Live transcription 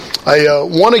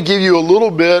want to give you a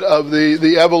little bit of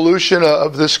the evolution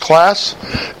of this class,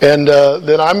 and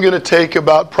then I'm going to take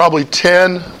about probably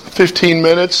 10-15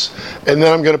 minutes, and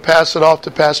then I'm going to pass it off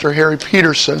to Pastor Harry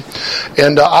Peterson.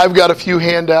 And I've got a few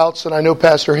handouts, and I know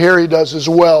Pastor Harry does as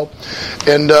well.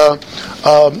 And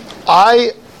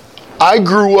I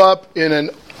grew up in an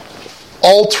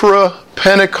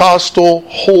ultra-Pentecostal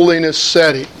holiness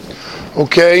setting.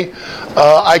 Okay?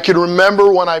 I can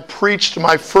remember when I preached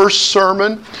my first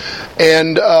sermon,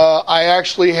 and I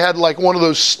actually had like one of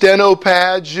those steno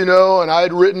pads, and I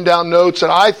had written down notes,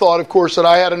 and I thought, of course, that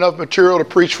I had enough material to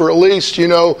preach for at least,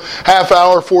 half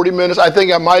hour, 40 minutes. I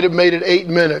think I might have made it 8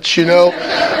 minutes,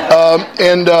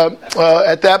 And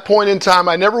at that point in time,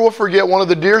 I never will forget, one of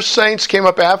the dear saints came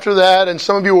up after that, and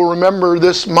some of you will remember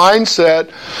this mindset.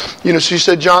 She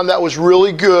said, "John, that was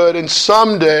really good, and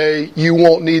someday you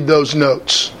won't need those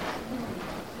notes."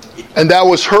 And that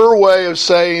was her way of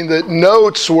saying that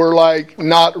notes were like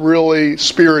not really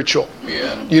spiritual.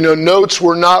 Yeah. Notes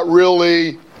were not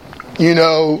really, you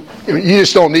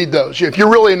just don't need those. If you're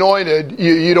really anointed,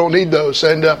 you don't need those.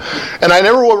 And I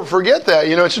never will forget that.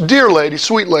 It's a dear lady,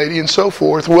 sweet lady, and so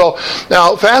forth. Well,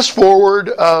 now fast forward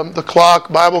the clock,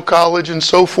 Bible college, and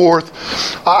so forth.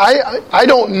 I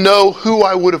don't know who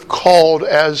I would have called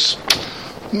as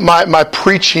my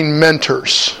preaching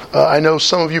mentors. I know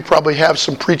some of you probably have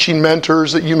some preaching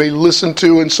mentors that you may listen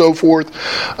to and so forth.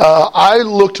 I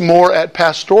looked more at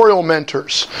pastoral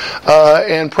mentors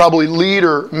and probably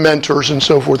leader mentors and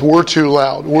so forth. We're too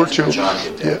loud. We're too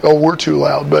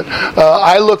loud. But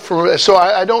I looked for. So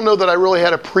I don't know that I really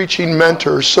had a preaching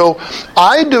mentor. So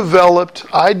I developed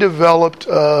kind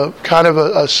of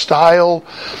a style,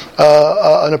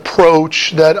 an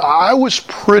approach that I was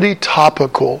pretty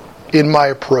topical in my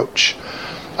approach.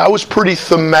 I was pretty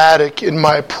thematic in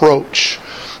my approach.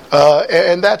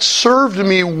 And that served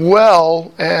me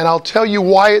well, and I'll tell you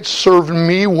why it served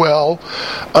me well.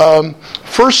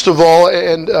 First of all,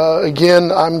 and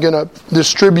again, I'm going to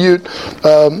distribute,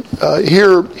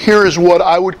 here is what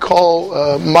I would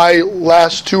call my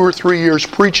last 2 or 3 years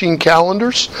preaching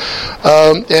calendars.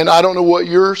 And I don't know what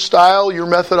your style, your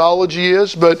methodology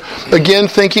is, but again,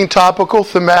 thinking topical,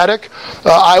 thematic,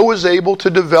 I was able to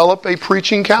develop a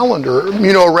preaching calendar,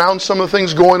 around some of the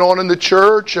things going on in the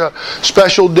church,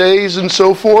 special days and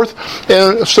so forth.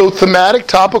 And so thematic,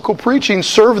 topical preaching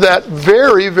served that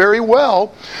very, very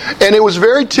well. And it was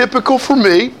very typical for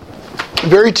me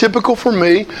when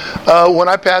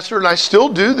I pastored, and I still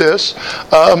do this.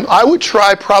 I would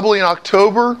try probably in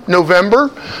October, November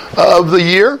of the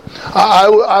year.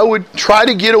 I would try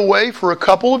to get away for a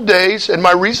couple of days, and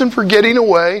my reason for getting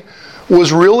away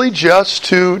was really just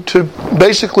to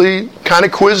basically kind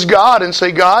of quiz God and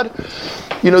say, God,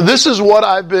 this is what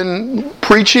I've been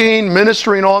preaching,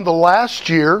 ministering on the last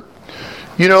year.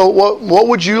 What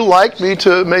would you like me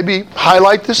to maybe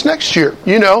highlight this next year?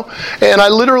 And I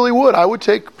literally would. I would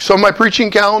take some of my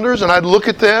preaching calendars and I'd look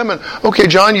at them and, okay,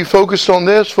 John, you focused on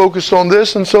this,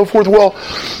 and so forth. Well,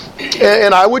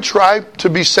 and I would try to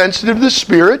be sensitive to the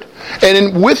Spirit.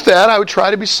 And with that, I would try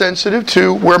to be sensitive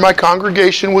to where my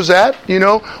congregation was at.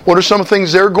 What are some of the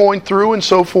things they're going through and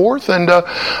so forth. And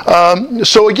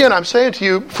so again, I'm saying to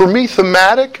you, for me,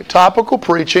 thematic, topical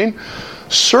preaching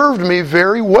served me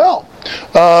very well.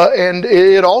 And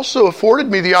it also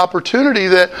afforded me the opportunity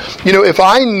that, if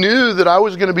I knew that I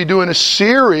was going to be doing a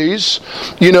series,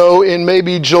 in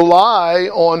maybe July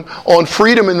on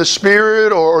freedom in the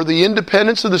Spirit or the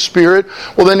independence of the Spirit,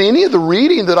 well, then any of the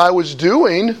reading that I was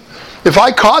doing, if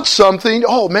I caught something,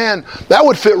 oh man, that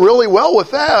would fit really well with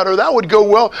that, or that would go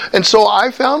well. And so I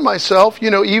found myself,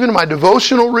 even my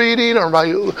devotional reading or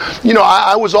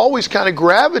I was always kind of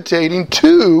gravitating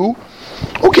to,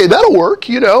 okay, that'll work,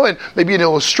 and maybe an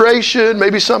illustration,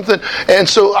 maybe something. And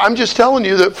so I'm just telling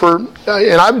you that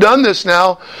and I've done this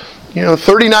now,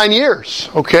 39 years,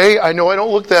 okay? I know I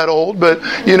don't look that old, but,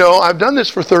 I've done this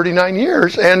for 39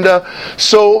 years. And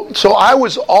so I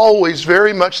was always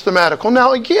very much thematical.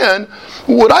 Now, again,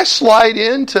 would I slide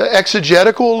into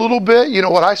exegetical a little bit?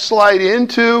 Would I slide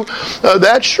into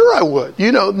that? Sure I would.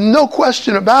 No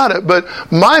question about it. But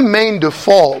my main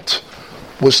default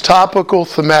was topical,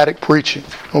 thematic preaching.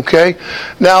 Okay?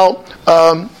 Now,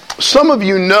 some of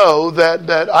you know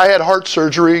that I had heart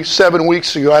surgery 7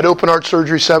 weeks ago. I had open heart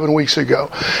surgery 7 weeks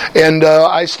ago. And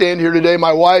I stand here today.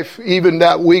 My wife, even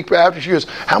that week after, she goes,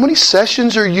 how many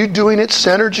sessions are you doing at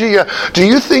Synergy? Do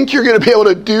you think you're going to be able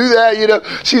to do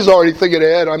that? She's already thinking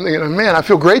ahead. I'm thinking, man, I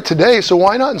feel great today, so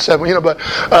why not in 7?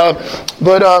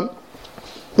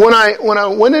 When I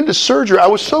went into surgery, I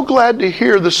was so glad to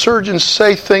hear the surgeons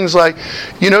say things like,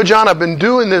 John, I've been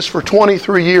doing this for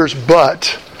 23 years,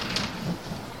 but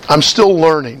I'm still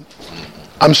learning.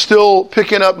 I'm still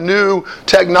picking up new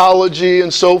technology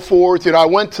and so forth. I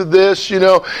went to this, and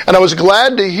I was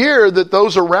glad to hear that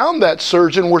those around that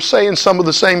surgeon were saying some of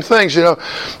the same things.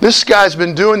 This guy's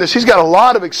been doing this. He's got a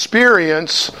lot of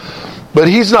experience, but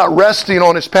he's not resting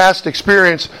on his past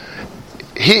experience.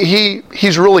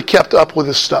 He's really kept up with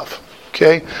his stuff.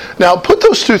 Okay? Now, put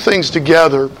those two things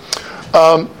together.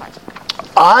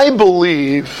 I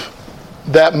believe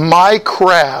that my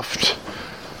craft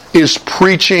is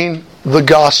preaching the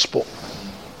gospel.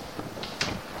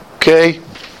 Okay?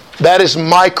 That is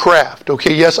my craft.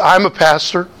 Okay? Yes, I'm a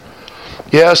pastor.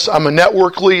 Yes, I'm a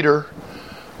network leader.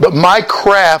 But my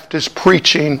craft is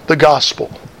preaching the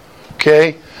gospel.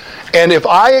 Okay? And if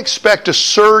I expect a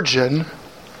surgeon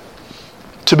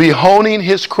to be honing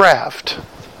his craft,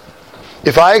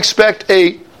 if I expect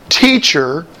a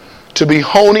teacher to be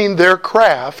honing their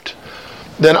craft,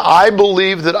 then I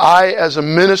believe that I, as a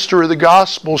minister of the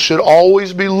gospel, should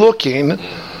always be looking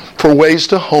for ways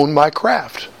to hone my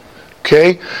craft.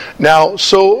 Okay? Now,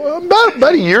 so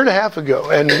about a year and a half ago,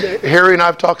 and Harry and I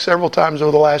have talked several times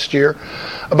over the last year,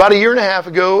 about a year and a half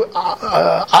ago,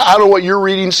 I don't know what your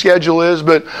reading schedule is,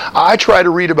 but I try to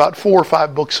read about 4 or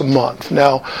 5 books a month.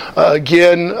 Now,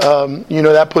 again,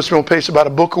 that puts me on pace about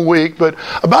a book a week, but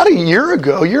about a year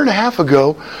and a half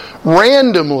ago,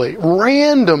 randomly,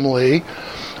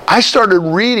 I started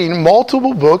reading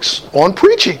multiple books on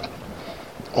preaching,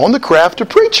 on the craft of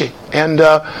preaching, and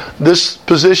this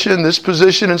position,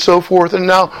 and so forth. And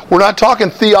now we're not talking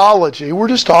theology; we're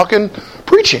just talking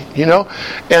preaching,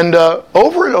 And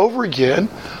over and over again,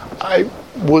 I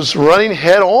was running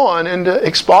head on into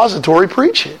expository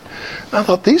preaching. And I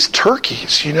thought, these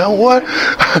turkeys, you know what?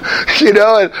 And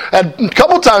a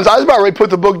couple of times I was about ready to put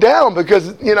the book down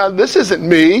because, this isn't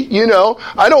me,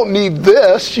 I don't need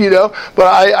this, but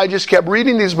I just kept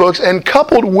reading these books. And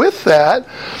coupled with that,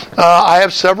 I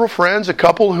have several friends, a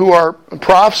couple who are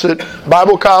profs at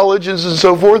Bible colleges and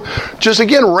so forth. Just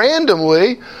again,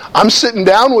 randomly, I'm sitting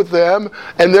down with them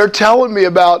and they're telling me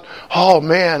about, oh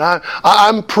man,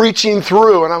 I'm preaching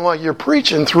through. And I'm like, you're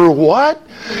preaching through what?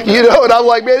 And I'm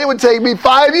like, man, it would take me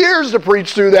 5 years to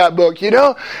preach through that book,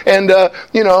 And,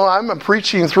 I'm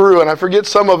preaching through, and I forget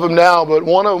some of them now, but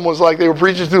one of them was like they were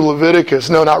preaching through Leviticus.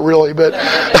 No, not really, but,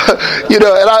 and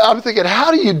I'm thinking,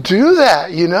 how do you do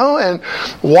that, And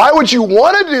why would you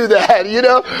want to do that,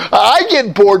 I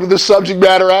get bored with the subject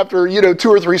matter after, 2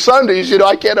 or 3 Sundays,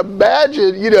 I can't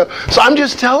imagine, So I'm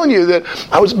just telling you that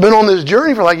been on this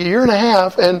journey for like a year and a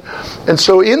half, and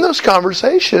so in those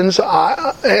conversations,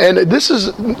 and this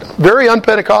is very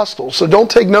un-Pentecostal, so don't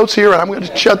take notes here, and I'm going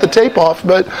to shut the tape off,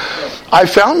 but I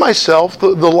found myself, the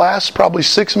last probably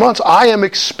 6 months, I am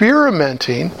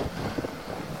experimenting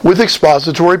with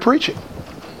expository preaching.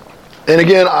 And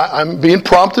again, I'm being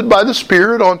prompted by the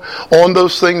Spirit on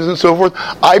those things and so forth.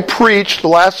 I preached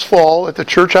last fall at the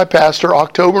church I pastor,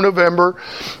 October, November.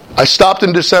 I stopped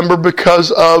in December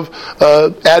because of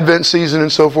Advent season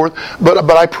and so forth. But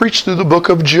I preached through the book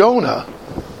of Jonah.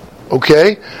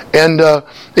 Okay? And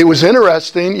it was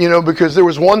interesting, because there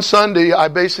was one Sunday I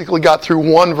basically got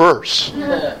through one verse.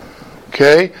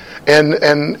 Okay? And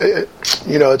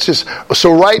it's just,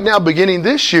 so right now, beginning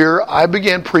this year, I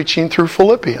began preaching through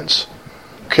Philippians.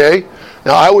 Okay?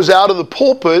 Now, I was out of the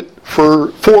pulpit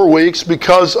for 4 weeks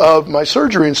because of my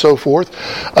surgery and so forth.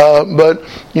 But,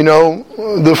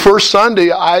 the first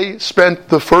Sunday, I spent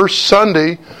the first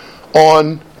Sunday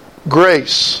on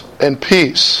grace and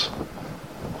peace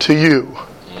to you.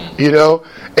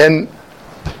 And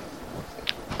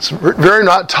it's very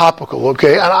not topical,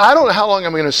 okay? And I don't know how long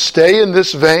I'm going to stay in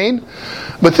this vein,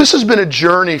 but this has been a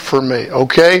journey for me,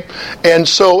 okay? And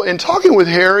so in talking with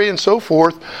Harry and so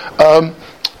forth,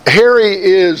 Harry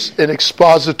is an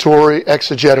expository,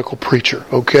 exegetical preacher,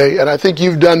 okay? And I think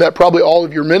you've done that probably all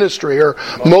of your ministry, or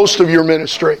most of your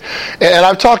ministry. And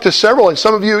I've talked to several, and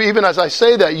some of you, even as I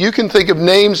say that, you can think of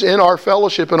names in our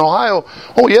fellowship in Ohio.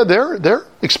 Oh yeah, they're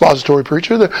expository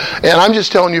preacher. And I'm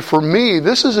just telling you, for me,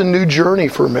 this is a new journey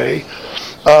for me.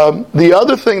 The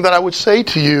other thing that I would say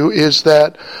to you is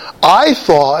that I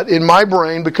thought in my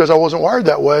brain, because I wasn't wired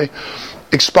that way,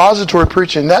 expository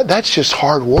preaching, that's just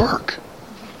hard work.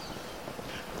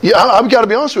 Yeah, I've got to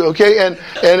be honest with you, okay? And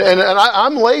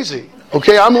I'm lazy,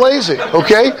 okay? I'm lazy,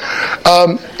 okay?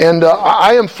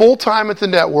 I am full-time at the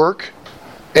network,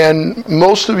 and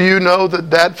most of you know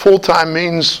that full-time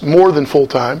means more than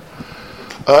full-time.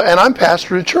 And I'm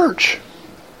pastor at church,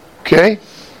 okay?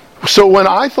 So when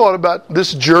I thought about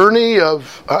this journey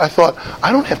I thought,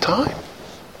 I don't have time.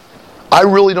 I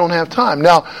really don't have time.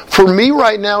 Now, for me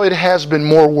right now, it has been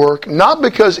more work, not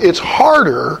because it's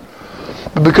harder,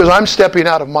 but because I'm stepping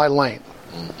out of my lane.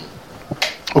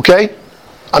 Okay?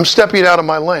 I'm stepping out of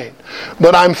my lane.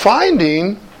 But I'm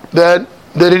finding that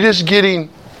it is getting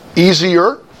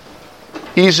easier.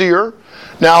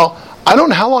 Now, I don't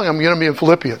know how long I'm going to be in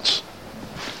Philippians.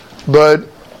 But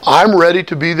I'm ready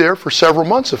to be there for several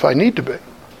months if I need to be.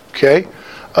 Okay?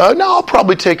 Now I'll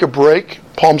probably take a break,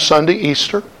 Palm Sunday,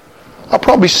 Easter. I'll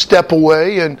probably step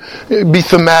away and be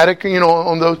thematic,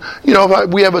 on those. If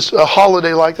we have a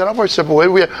holiday like that, I'll probably step away.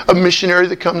 We have a missionary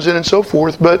that comes in and so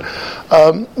forth. But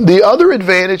the other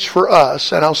advantage for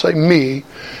us, and I'll say me,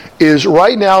 is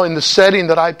right now in the setting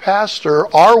that I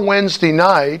pastor, our Wednesday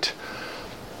night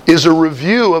is a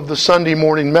review of the Sunday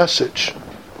morning message.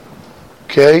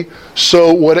 Okay?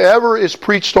 So whatever is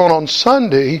preached on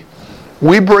Sunday,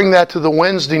 we bring that to the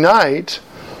Wednesday night,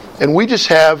 and we just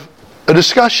have a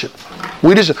discussion.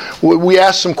 We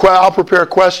ask some. I'll prepare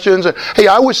questions. Hey,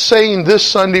 I was saying this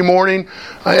Sunday morning,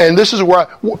 and this is where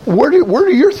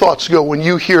do your thoughts go when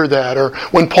you hear that, or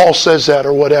when Paul says that,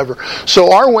 or whatever.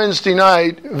 So our Wednesday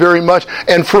night, very much,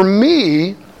 and for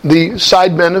me, the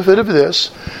side benefit of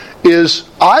this is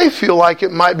I feel like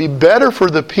it might be better for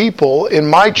the people in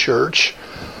my church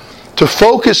to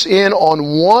focus in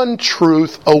on one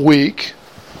truth a week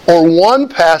or one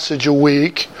passage a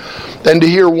week than to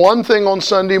hear one thing on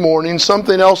Sunday morning,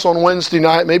 something else on Wednesday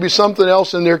night, maybe something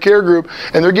else in their care group,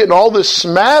 and they're getting all this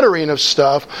smattering of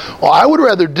stuff. Well, I would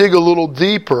rather dig a little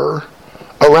deeper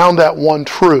around that one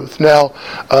truth. Now,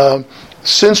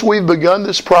 since we've begun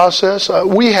this process,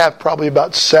 we have probably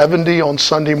about 70 on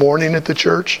Sunday morning at the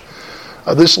church.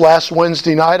 This last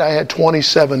Wednesday night, I had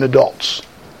 27 adults.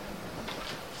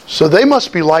 So they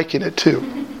must be liking it too.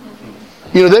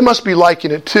 They must be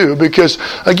liking it too, because,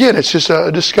 again, it's just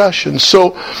a discussion.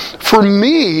 So, for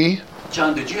me...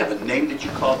 John, did you have a name that you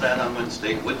called that on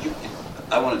Wednesday? When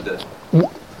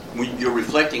you're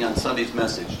reflecting on Sunday's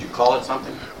message, did you call it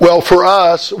something? Well, for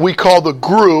us, we call the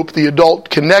group the Adult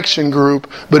Connection Group,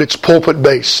 but it's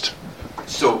pulpit-based.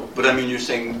 So, but I mean, you're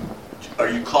saying, are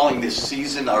you calling this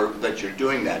season, or that you're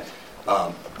doing that,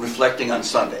 reflecting on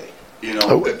Sunday?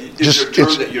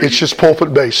 It's just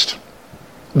pulpit-based.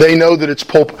 They know that it's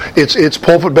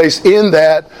pulpit-based in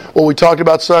that what we talked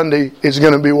about Sunday is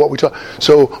going to be what we talk.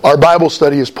 So our Bible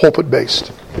study is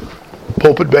pulpit-based.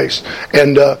 Pulpit-based.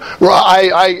 And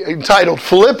I entitled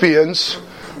Philippians,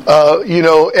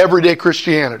 Everyday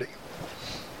Christianity.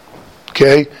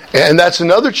 Okay? And that's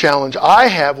another challenge I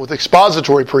have with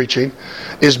expository preaching,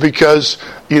 is because,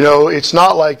 it's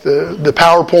not like the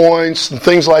PowerPoints and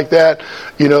things like that.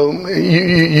 You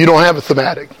don't have a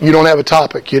thematic. You don't have a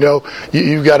topic.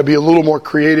 You've got to be a little more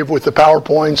creative with the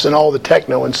PowerPoints and all the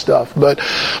techno and stuff. But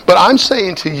I'm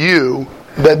saying to you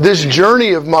that this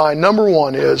journey of mine, number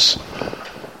one, is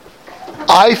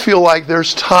I feel like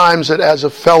there's times that as a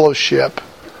fellowship,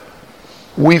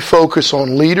 we focus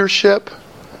on leadership.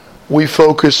 We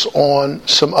focus on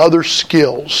some other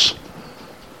skills.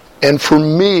 And for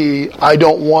me, I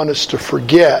don't want us to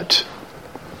forget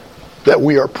that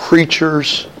we are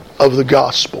preachers of the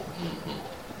gospel.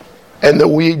 And that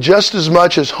we, just as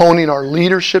much as honing our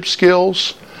leadership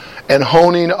skills and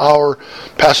honing our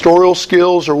pastoral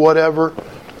skills or whatever,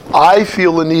 I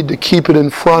feel the need to keep it in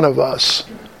front of us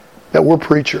that we're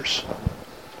preachers.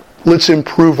 Let's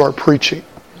improve our preaching.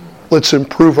 Let's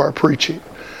improve our preaching.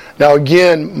 Now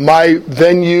again, my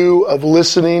venue of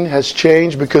listening has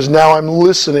changed because now I'm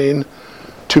listening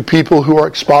to people who are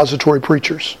expository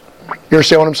preachers. You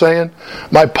understand what I'm saying?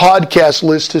 My podcast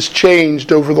list has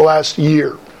changed over the last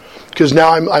year. Because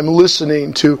now I'm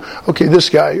listening to, this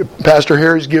guy, Pastor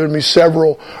Harry's given me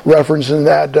several references in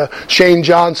that. Shane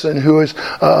Johnson, who is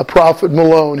Prophet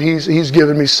Malone, he's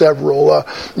given me several.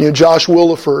 Josh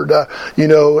Williford,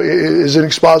 is an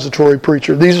expository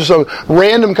preacher. These are some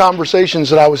random conversations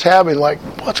that I was having, like,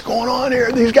 what's going on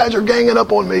here? These guys are ganging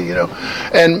up on me,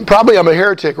 And probably I'm a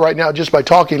heretic right now just by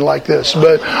talking like this.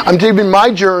 But I'm giving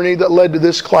my journey that led to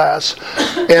this class.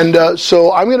 And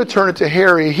so I'm going to turn it to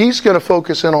Harry. He's going to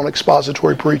focus in on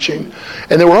expository preaching.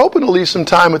 And then we're hoping to leave some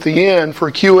time at the end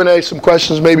for Q&A, some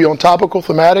questions maybe on topical,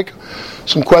 thematic,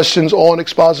 some questions on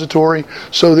expository,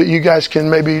 so that you guys can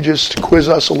maybe just quiz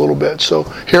us a little bit. So,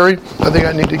 Harry, I think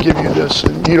I need to give you this.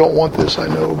 And you don't want this, I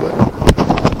know, but...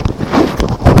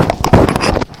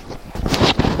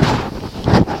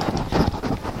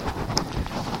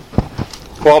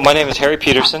 Well, my name is Harry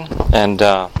Peterson, and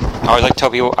I always like to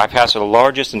tell people I pastor the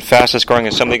largest and fastest growing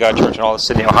Assembly of God church in all of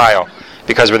Sydney, Ohio,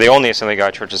 because we're the only Assembly of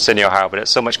God church in Sydney, Ohio, but it's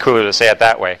so much cooler to say it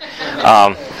that way.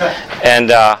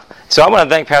 So I want to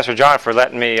thank Pastor John for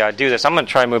letting me do this. I'm going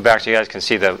to try and move back so you guys can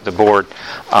see the board.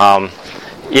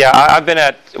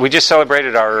 Yeah, we just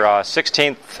celebrated our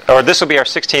 16th, or this will be our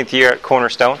 16th year at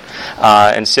Cornerstone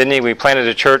in Sydney. We planted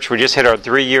a church. We just hit our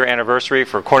 3-year anniversary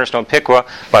for Cornerstone Piqua,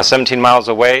 about 17 miles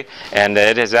away, and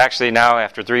it has actually now,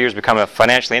 after 3 years, become a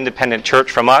financially independent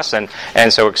church from us, and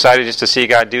so excited just to see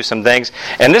God do some things.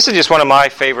 And this is just one of my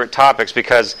favorite topics,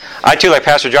 because I too, like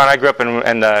Pastor John, I grew up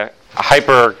in the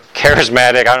hyper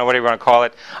charismatic, I don't know what you want to call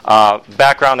it,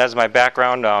 background. That's my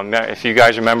background. If you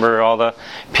guys remember all the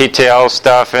PTL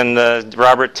stuff and the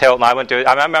Robert Tilton, I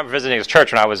remember visiting his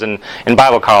church when I was in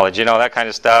Bible college, that kind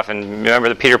of stuff, and remember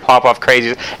the Peter Popoff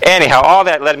crazies. Anyhow, all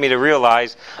that led me to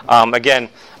realize, again,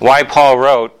 why Paul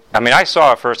wrote, I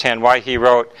saw firsthand why he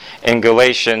wrote in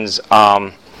Galatians,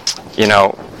 1,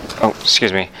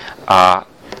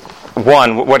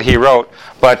 what he wrote,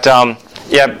 but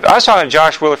yeah, I was talking to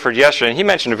Josh Williford yesterday, and he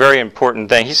mentioned a very important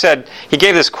thing. He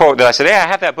gave this quote that I said, hey, I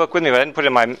have that book with me, but I didn't put it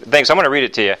in my thing, so I'm going to read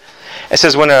it to you. It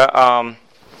says, when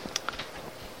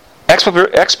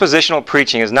expositional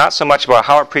preaching is not so much about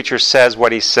how a preacher says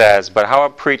what he says, but how a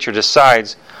preacher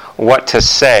decides what to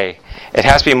say. It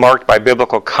has to be marked by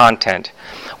biblical content.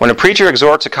 When a preacher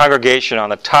exhorts a congregation on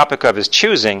the topic of his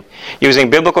choosing, using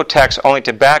biblical text only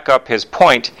to back up his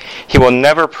point, he will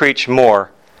never preach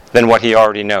more than what he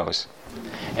already knows.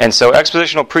 And so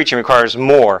expositional preaching requires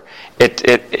more.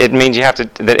 It means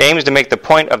that aims to make the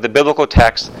point of the biblical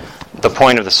text the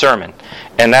point of the sermon.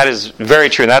 And that is very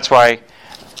true. And that's why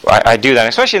I do that,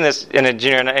 especially in a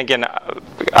junior. And again,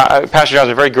 Pastor John's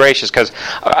been very gracious, because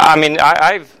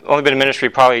I've only been in ministry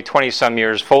probably 20-some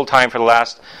years, full-time for the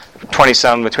last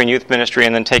 20-some, between youth ministry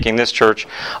and then taking this church.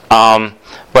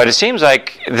 But it seems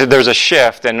like there's a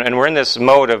shift, and we're in this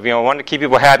mode of wanting to keep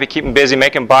people happy, keep them busy,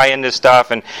 make them buy into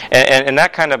stuff, and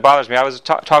that kind of bothers me. I was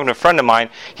talking to a friend of mine.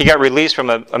 He got released from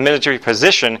a military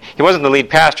position. He wasn't the lead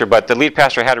pastor, but the lead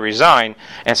pastor had to resign,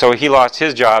 and so he lost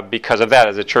his job because of that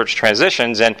as the church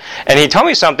transitions. And he told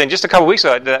me something just a couple weeks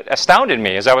ago that astounded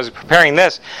me as I was preparing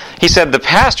this. He said the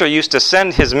pastor used to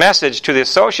send his message to the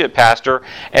associate pastor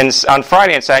on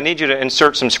Friday and say, I need you to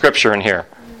insert some scripture in here.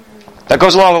 That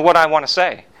goes along with what I want to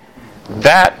say.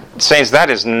 Saints, that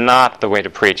is not the way to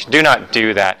preach. Do not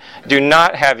do that. Do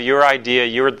not have your idea,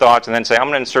 your thoughts, and then say, I'm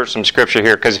going to insert some scripture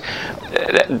here, because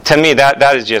to me,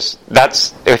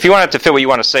 that's if you want it to fit what you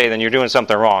want to say, then you're doing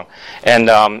something wrong. And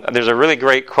there's a really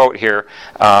great quote here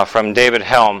from David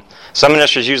Helm. Some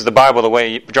ministers use the Bible the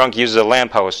way drunk uses a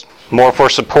lamppost, more for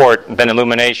support than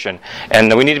illumination.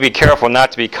 And we need to be careful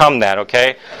not to become that,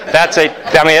 okay? That's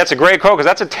a great quote, because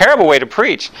that's a terrible way to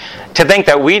preach. To think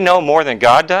that we know more than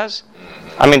God does.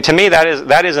 To me,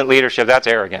 that isn't leadership, that's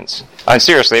arrogance.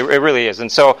 Seriously, it really is.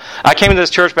 And so I came into this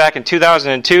church back in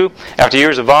 2002, after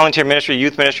years of volunteer ministry,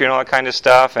 youth ministry, and all that kind of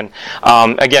stuff. And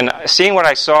again, seeing what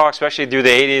I saw, especially through the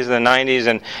 80s and the 90s,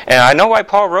 and I know why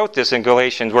Paul wrote this in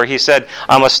Galatians, where he said,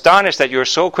 I'm astonished that you are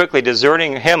so quickly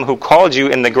deserting him who called you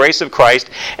in the grace of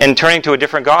Christ and turning to a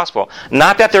different gospel.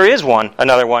 Not that there is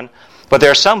another one, but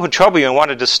there are some who trouble you and want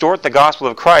to distort the gospel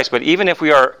of Christ. But even if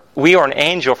we or an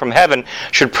angel from heaven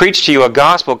should preach to you a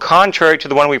gospel contrary to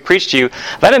the one we preach to you,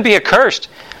 let him be accursed.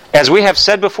 As we have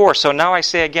said before, so now I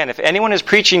say again, if anyone is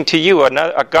preaching to you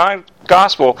a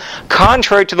gospel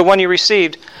contrary to the one you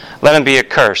received, let him be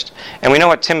accursed. And we know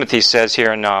what Timothy says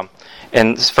here in 1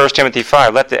 Timothy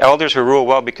 5, let the elders who rule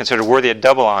well be considered worthy of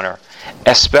double honor,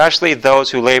 especially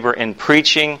those who labor in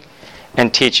preaching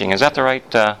and teaching. Is that the right...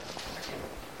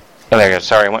 Oh, there you go.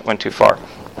 Sorry, I went too far.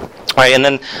 All right, and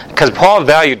then, because Paul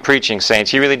valued preaching,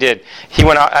 saints, he really did. He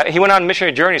went on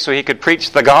missionary journey so he could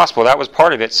preach the gospel. That was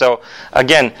part of it. So,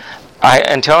 again,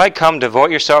 until I come, devote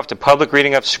yourself to public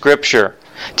reading of Scripture,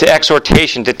 to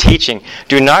exhortation, to teaching.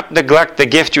 Do not neglect the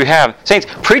gift you have. Saints,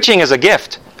 preaching is a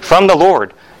gift from the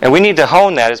Lord. And we need to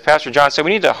hone that, as Pastor John said, we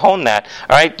need to hone that.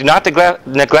 All right? Do not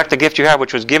neglect the gift you have,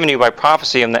 which was given you by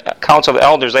prophecy, and the council of the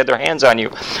elders laid their hands on you.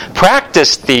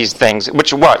 Practice these things,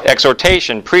 which what?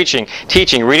 Exhortation, preaching,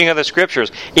 teaching, reading of the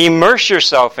Scriptures. Immerse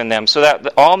yourself in them so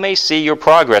that all may see your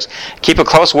progress. Keep a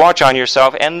close watch on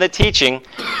yourself and the teaching.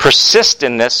 Persist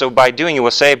in this, so by doing you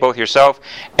will save both yourself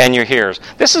and your hearers.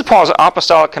 This is Paul's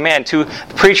apostolic command to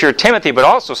the preacher Timothy, but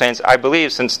also, saints, I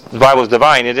believe, since the Bible is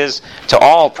divine, it is to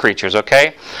all preachers,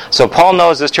 okay? So Paul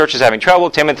knows this church is having trouble.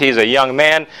 Timothy is a young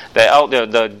man.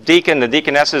 The deacon, the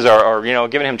deaconesses are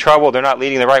giving him trouble. They're not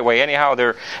leading the right way anyhow.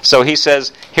 So he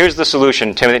says, here's the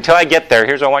solution, Timothy. Until I get there,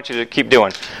 here's what I want you to keep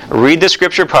doing. Read the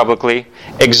Scripture publicly,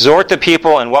 exhort the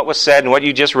people in what was said and what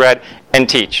you just read, and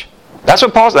teach. That's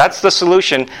the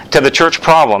solution to the church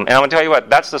problem. And I'm going to tell you what,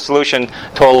 that's the solution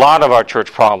to a lot of our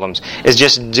church problems, is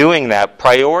just doing that.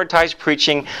 Prioritize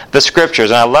preaching the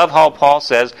Scriptures. And I love how Paul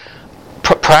says,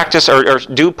 practice or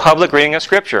do public reading of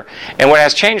Scripture. And what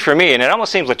has changed for me, and it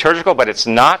almost seems liturgical, but it's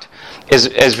not,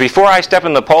 is before I step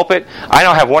in the pulpit, I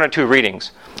now have 1 or 2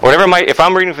 readings. Whatever if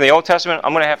I'm reading from the Old Testament,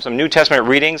 I'm going to have some New Testament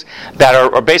readings that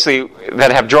are basically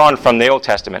that have drawn from the Old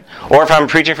Testament. Or if I'm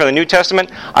preaching from the New Testament,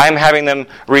 I'm having them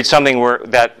read something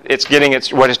that it's getting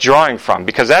what it's drawing from,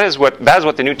 because that is what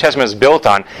the New Testament is built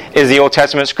on, is the Old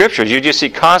Testament Scriptures. You just see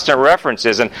constant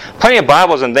references, and plenty of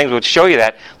Bibles and things would show you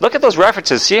that. Look at those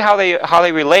references, see how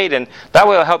they relate, and that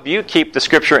will help you keep the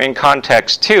Scripture in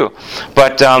context too.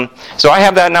 But so I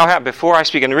have that now before I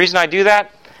speak, and the reason I do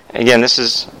that, again, this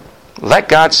is. Let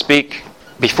God speak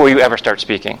before you ever start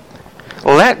speaking.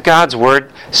 Let God's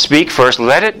Word speak first.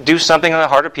 Let it do something in the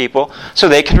heart of people so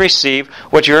they can receive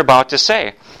what you're about to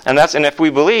say. And if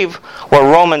we believe what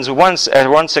Romans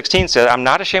 1:16 says, I'm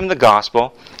not ashamed of the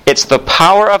gospel. It's the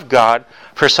power of God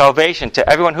for salvation to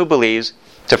everyone who believes,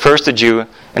 to first the Jew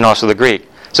and also the Greek.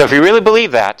 So if you really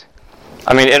believe that,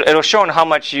 I mean, it'll show in how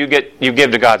much you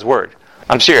give to God's Word.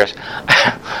 I'm serious.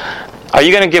 Are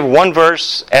you going to give one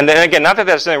verse, and then again, not that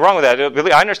there's anything wrong with that.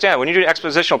 I understand when you do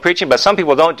expositional preaching, but some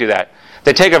people don't do that.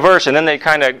 They take a verse and then they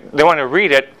want to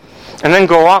read it, and then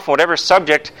go off on whatever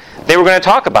subject they were going to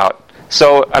talk about.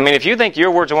 So, I mean, if you think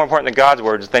your words are more important than God's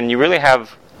words, then you really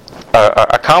have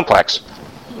a complex.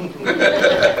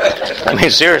 I mean,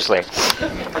 seriously.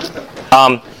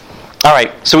 All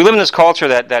right, so we live in this culture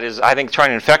that is, I think, trying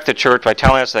to infect the church by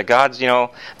telling us that God's, the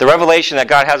revelation that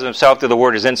God has of Himself through the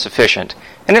Word is insufficient.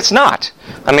 And it's not.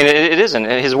 I mean, it isn't.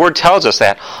 His Word tells us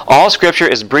that. All Scripture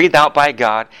is breathed out by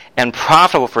God and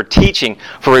profitable for teaching,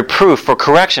 for reproof, for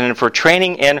correction, and for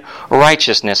training in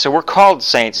righteousness. So we're called,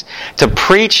 saints, to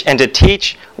preach and to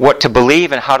teach what to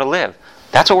believe and how to live.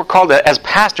 That's what we're called as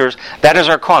pastors. That is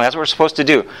our calling. That's what we're supposed to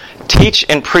do. Teach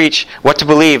and preach what to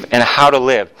believe and how to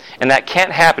live. And that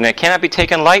can't happen. It cannot be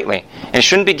taken lightly. And it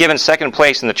shouldn't be given second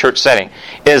place in the church setting.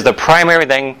 It is the primary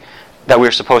thing that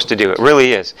we're supposed to do. It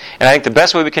really is. And I think the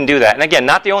best way we can do that, and again,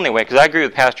 not the only way, because I agree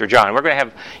with Pastor John. We're going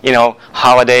to have,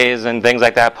 holidays and things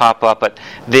like that pop up, but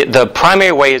the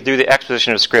primary way is through the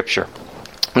exposition of Scripture.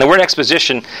 And the word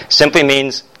exposition simply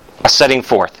means a setting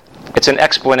forth. It's an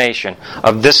explanation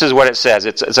of this is what it says.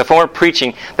 It's a form of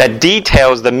preaching that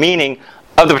details the meaning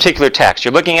of the particular text.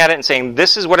 You're looking at it and saying,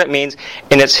 this is what it means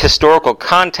in its historical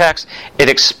context. It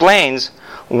explains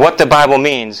what the Bible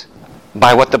means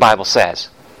by what the Bible says.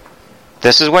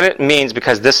 This is what it means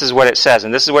because this is what it says,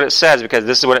 and this is what it says because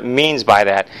this is what it means by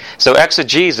that. So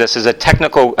exegesis is a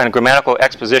technical and grammatical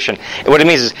exposition. And what it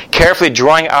means is carefully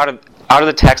drawing out of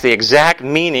the text the exact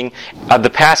meaning of the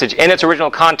passage in its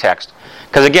original context.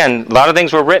 Because again, a lot of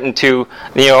things were written to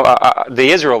the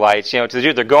Israelites, to the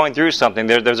Jews. They're going through something.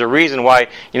 There's a reason why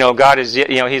God is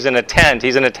He's in a tent,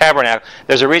 He's in a tabernacle.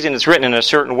 There's a reason it's written in a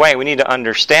certain way. We need to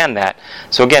understand that.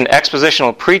 So again,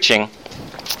 expositional preaching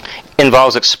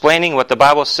involves explaining what the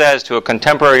Bible says to a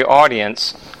contemporary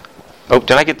audience. Oh,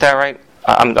 did I get that right?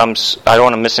 I don't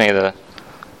want to miss any of the.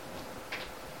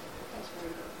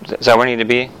 Is that where I need to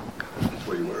be? That's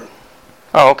where you were.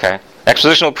 Oh, okay.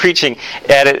 Expositional preaching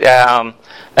at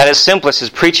its simplest is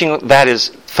preaching that is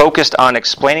focused on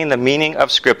explaining the meaning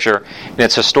of Scripture in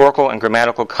its historical and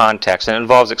grammatical context. And it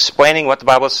involves explaining what the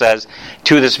Bible says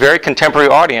to this very contemporary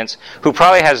audience who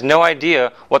probably has no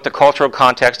idea what the cultural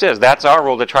context is. That's our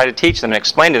role, to try to teach them and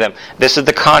explain to them, this is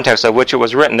the context of which it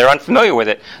was written. They're unfamiliar with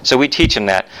it, so we teach them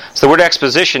that. So the word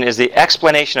exposition is the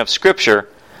explanation of Scripture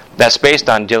that's based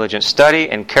on diligent study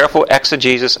and careful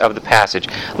exegesis of the passage.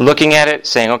 Looking at it,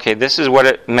 saying, okay, this is what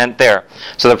it meant there.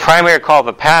 So the primary call of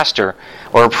a pastor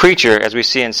or a preacher, as we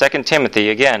see in 2 Timothy,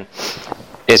 again,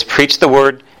 is preach the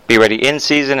word, be ready in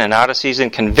season and out of season,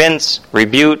 convince,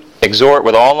 rebuke, exhort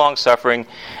with all long-suffering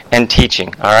and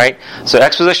teaching. All right? So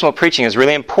expositional preaching is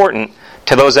really important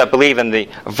to those that believe in the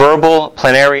verbal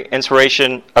plenary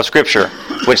inspiration of Scripture,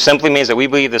 which simply means that we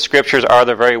believe the Scriptures are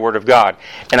the very Word of God.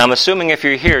 And I'm assuming if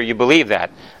you're here, you believe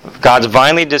that. God's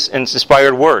divinely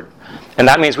inspired Word. And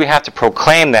that means we have to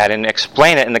proclaim that and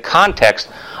explain it in the context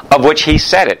of which He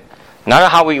said it.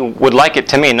 Not how we would like it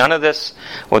to mean. None of this,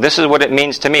 well, this is what it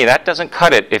means to me. That doesn't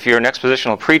cut it if you're an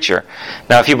expositional preacher.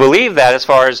 Now, if you believe that as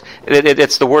far as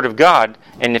it's the Word of God,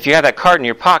 and if you have that card in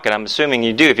your pocket, I'm assuming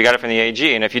you do if you got it from the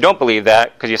AG. And if you don't believe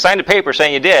that, because you signed a paper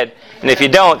saying you did, and if you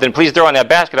don't, then please throw in that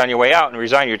basket on your way out and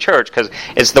resign your church, because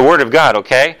it's the Word of God,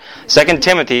 okay? 2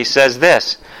 Timothy says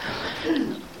this.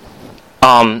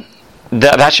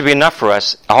 that should be enough for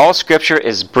us. All Scripture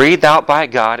is breathed out by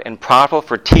God and profitable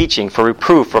for teaching, for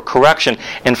reproof, for correction,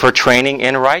 and for training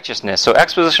in righteousness. So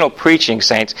expositional preaching,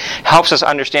 saints, helps us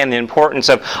understand the importance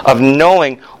of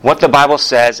knowing what the Bible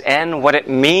says and what it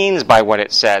means by what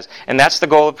it says. And that's the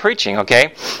goal of preaching,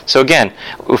 okay? So again,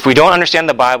 if we don't understand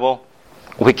the Bible,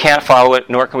 we can't follow it,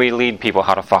 nor can we lead people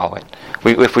how to follow it.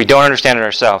 If we don't understand it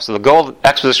ourselves. So the goal of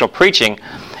expositional preaching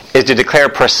is to declare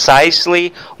precisely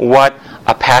what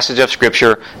a passage of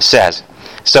Scripture says.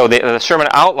 So the sermon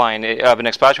outline of an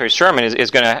expository sermon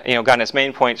is going to, got its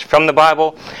main points from the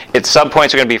Bible. Its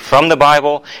subpoints are going to be from the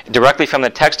Bible, directly from the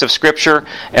text of Scripture,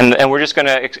 and we're just going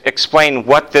to explain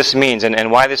what this means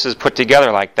and why this is put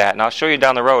together like that. And I'll show you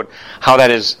down the road how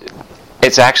that is.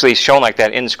 It's actually shown like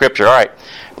that in Scripture. All right,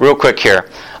 real quick here.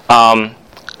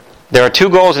 There are two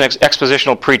goals in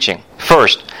expositional preaching.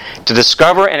 First, to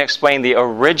discover and explain the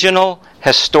original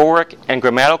historic and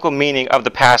grammatical meaning of the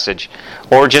passage,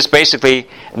 or just basically,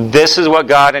 this is what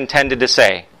God intended to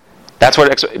say.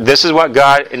 This is what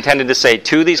God intended to say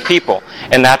to these people,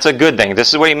 and that's a good thing.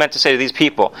 This is what He meant to say to these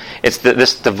people. It's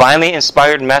this divinely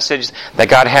inspired message that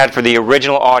God had for the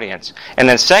original audience. And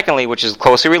then secondly, which is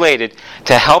closely related,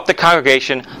 to help the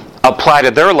congregation apply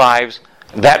to their lives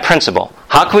that principle.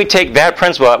 How can we take that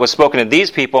principle that was spoken to these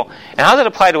people, and how does it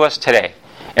apply to us today?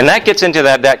 And that gets into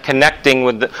that connecting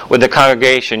with the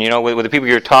congregation, with the people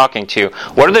you're talking to.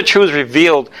 What are the truths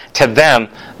revealed to them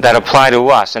that apply to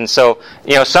us? And so,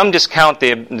 some discount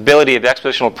the ability of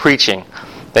expositional preaching.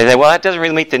 They say, well, that doesn't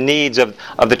really meet the needs of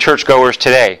the churchgoers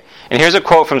today. And here's a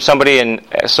quote from somebody, and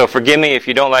so forgive me if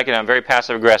you don't like it, I'm very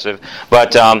passive-aggressive,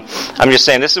 but I'm just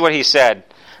saying, this is what he said,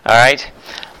 all right?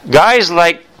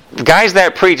 Guys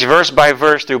that preach verse by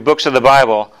verse through books of the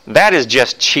Bible, that is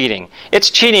just cheating. It's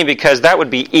cheating because that would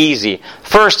be easy.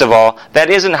 First of all, that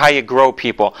isn't how you grow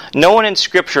people. No one in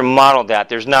Scripture modeled that.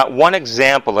 There's not one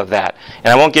example of that. And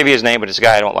I won't give you his name, but it's a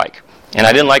guy I don't like. And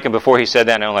I didn't like him before he said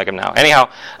that, and I don't like him now. Anyhow,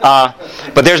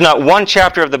 but there's not one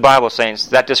chapter of the Bible, saints,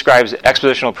 that describes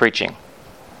expositional preaching,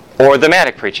 or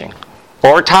thematic preaching,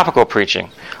 or topical preaching,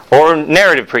 or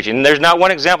narrative preaching. There's not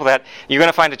one example of that. You're going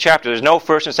to find a chapter. There's no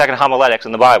first and second homiletics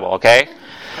in the Bible, okay?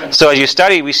 So as you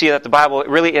study, we see that the Bible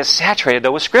really is saturated,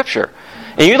 though, with Scripture.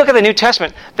 And you look at the New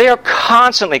Testament, they are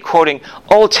constantly quoting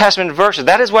Old Testament verses.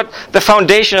 That is what the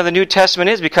foundation of the New Testament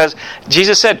is, because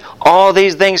Jesus said, all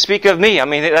these things speak of me. I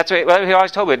mean, that's what he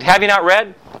always told me. Have you not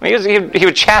read? I mean, he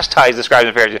would chastise the scribes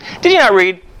and Pharisees. Did you not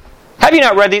read? Have you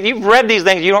not read these? You've read these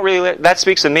things. You don't really. That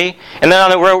speaks to me. And then on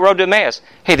the road to Emmaus,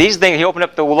 hey, these things. He opened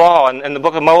up the law and the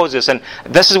book of Moses, and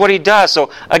this is what he does.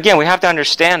 So again, we have to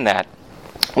understand that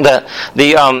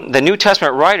the New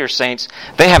Testament writers, saints,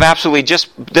 they have absolutely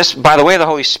just this. By the way of the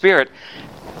Holy Spirit,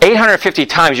 850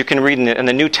 times you can read in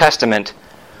the New Testament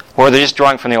where they're just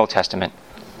drawing from the Old Testament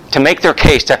to make their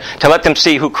case, to let them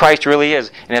see who Christ really is,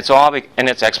 and it's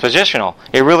expositional.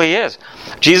 It really is.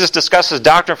 Jesus discusses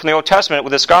doctrine from the Old Testament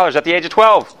with his scholars at the age of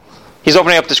 12. He's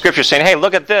opening up the Scriptures, saying, "Hey,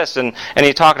 look at this," and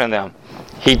he's talking to them.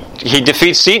 He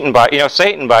defeats Satan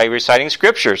by reciting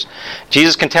Scriptures.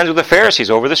 Jesus contends with the Pharisees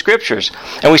over the Scriptures.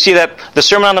 And we see that the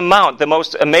Sermon on the Mount, the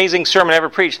most amazing sermon ever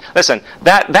preached, listen,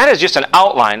 that is just an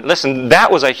outline. Listen,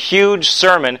 that was a huge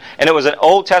sermon, and it was an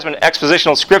Old Testament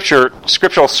expositional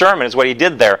scriptural sermon is what he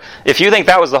did there. If you think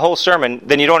that was the whole sermon,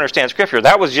 then you don't understand Scripture.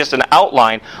 That was just an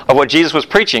outline of what Jesus was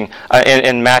preaching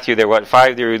in Matthew there,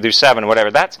 5 through 7, whatever.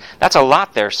 That's a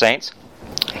lot there, saints.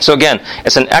 So again,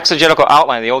 it's an exegetical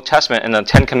outline of the Old Testament and the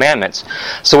Ten Commandments.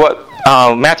 So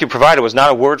what Matthew provided was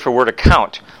not a word-for-word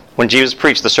account when Jesus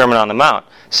preached the Sermon on the Mount.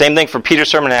 Same thing for Peter's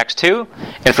sermon in Acts 2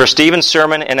 and for Stephen's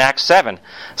sermon in Acts 7.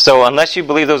 So unless you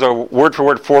believe those are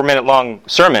word-for-word 4-minute-long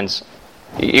sermons,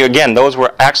 again, those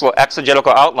were actual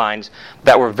exegetical outlines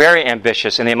that were very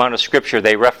ambitious in the amount of Scripture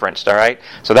they referenced, all right?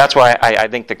 So that's why I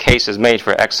think the case is made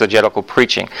for exegetical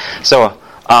preaching. So,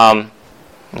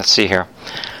 let's see here.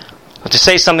 To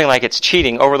say something like it's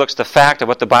cheating overlooks the fact of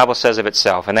what the Bible says of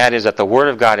itself, and that is that the Word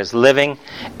of God is living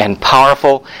and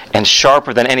powerful and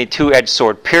sharper than any two-edged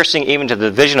sword, piercing even to the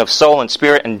division of soul and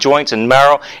spirit and joints and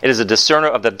marrow. It is a discerner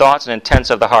of the thoughts and intents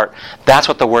of the heart. That's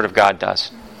what the Word of God does.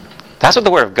 That's what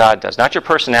the Word of God does, not your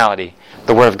personality.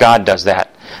 The Word of God does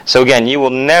that. So again, you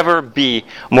will never be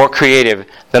more creative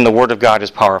than the Word of God is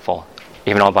powerful,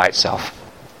 even all by itself.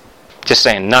 Just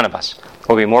saying, none of us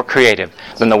will be more creative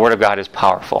than the Word of God is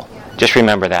powerful. Just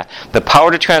remember that. The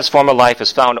power to transform a life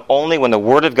is found only when the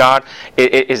Word of God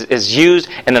is used,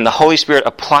 and then the Holy Spirit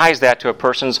applies that to a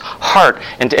person's heart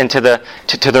and to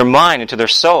their mind and to their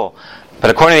soul. But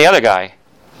according to the other guy,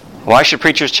 Why should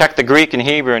preachers check the Greek and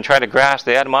Hebrew and try to grasp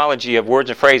the etymology of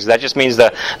words and phrases? That just means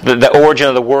the origin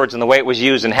of the words and the way it was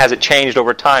used, and has it changed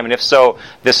over time? And if so,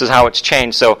 this is how it's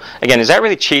changed. So, again, is that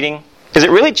really cheating? Is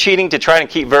it really cheating to try and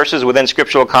keep verses within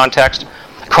scriptural context?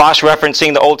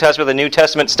 Cross-referencing the Old Testament, the New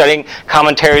Testament, studying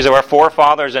commentaries of our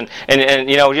forefathers, and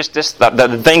just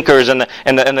the thinkers and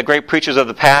the great preachers of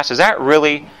the past. Is that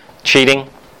really cheating?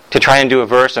 To try and do a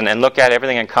verse and look at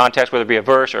everything in context, whether it be a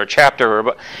verse or a chapter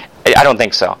or I don't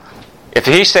think so. If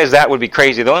he says that would be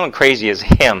crazy, the only one crazy is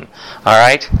him. All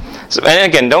right? So,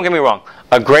 and again, don't get me wrong.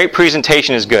 A great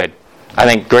presentation is good. I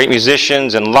think great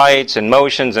musicians and lights and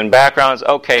motions and backgrounds,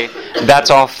 okay, that's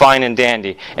all fine and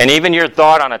dandy. And even your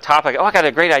thought on a topic, I got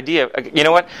a great idea. You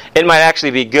know what? It might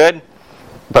actually be good,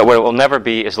 but what it will never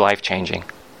be is life-changing.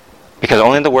 Because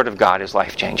only the Word of God is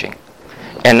life-changing.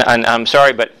 And I'm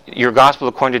sorry, but your gospel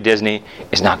according to Disney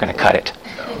is not going to cut it.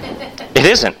 It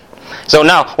isn't. So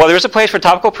now, while there's a place for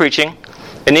topical preaching,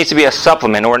 it needs to be a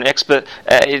supplement or to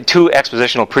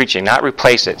expositional preaching, not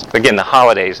replace it. Again, the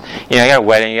holidays. You got a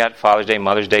wedding, you got Father's Day,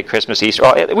 Mother's Day, Christmas, Easter.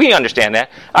 We understand that.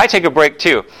 I take a break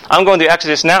too. I'm going through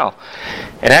Exodus now.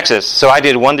 In Exodus. So I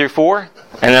did 1 through 4.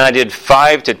 And then I did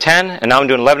 5 to 10, and now I'm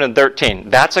doing 11 and 13.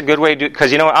 That's a good way to do it,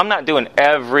 because you know what? I'm not doing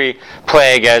every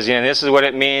plague as, this is what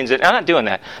it means. I'm not doing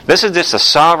that. This is just a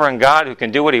sovereign God who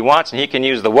can do what He wants, and He can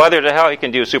use the weather to help. He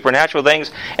can do supernatural things,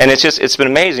 and it's been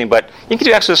amazing. But you can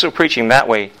do expositional preaching that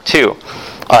way too.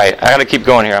 All right, I got to keep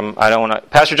going here. I don't want to.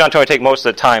 Pastor John told me to take most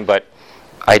of the time, but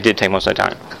I did take most of the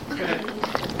time.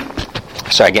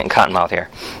 Sorry, getting cotton mouth here.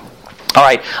 All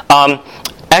right,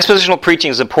 expositional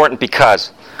preaching is important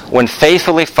because when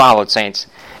faithfully followed, saints,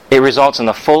 it results in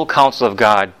the full counsel of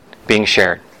God being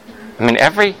shared. Can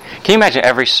you imagine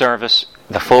every service,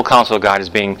 the full counsel of God is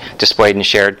being displayed and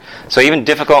shared? So even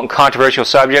difficult and controversial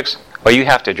subjects, you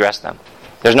have to address them.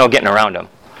 There's no getting around them.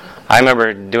 I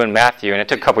remember doing Matthew, and it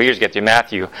took a couple years to get through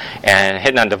Matthew, and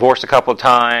hitting on divorce a couple of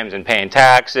times, and paying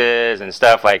taxes and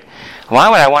stuff like, why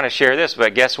would I want to share this?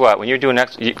 But guess what? When you're doing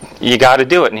you got to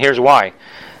do it, and here's why.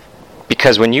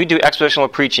 Because when you do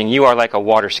expositional preaching, you are like a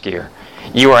water skier.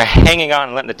 You are hanging on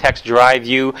and letting the text drive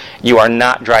you. You are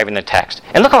not driving the text.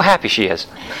 And look how happy she is.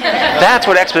 That's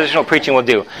what expositional preaching will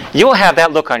do. You will have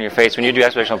that look on your face when you do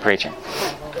expositional preaching.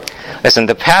 Listen,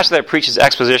 the pastor that preaches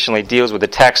expositionally deals with the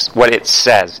text, what it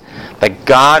says. The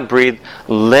God-breathed,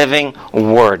 living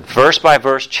Word. Verse by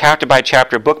verse, chapter by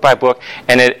chapter, book by book.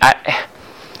 And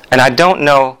I don't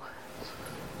know,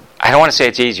 I don't want to say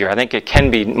it's easier. I think it can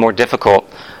be more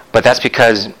difficult. But that's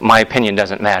because my opinion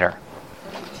doesn't matter.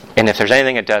 And if there's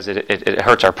anything it does, it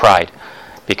hurts our pride.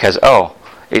 Because,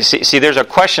 see, there's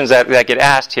questions that get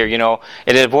asked here.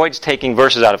 It avoids taking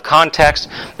verses out of context,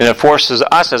 and it forces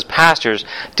us as pastors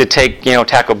to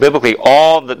tackle biblically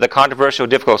all the controversial,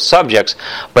 difficult subjects.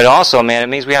 But also, it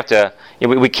means we have to,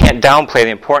 we can't downplay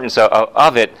the importance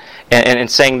of it. And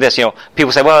saying this,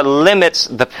 people say, it limits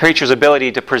the preacher's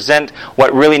ability to present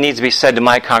what really needs to be said to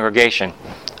my congregation.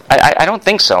 I don't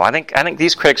think so. I think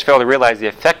these critics fail to realize the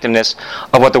effectiveness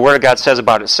of what the Word of God says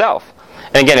about itself.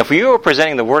 And again, if you are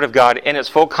presenting the Word of God in its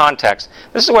full context,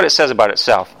 this is what it says about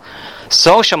itself.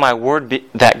 So shall my word be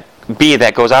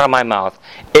that goes out of my mouth.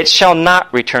 It shall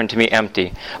not return to me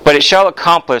empty, but it shall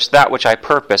accomplish that which I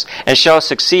purpose, and shall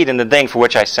succeed in the thing for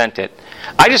which I sent it.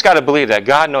 I just got to believe that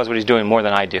God knows what He's doing more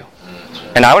than I do.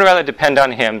 And I would rather depend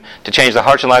on Him to change the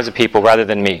hearts and lives of people rather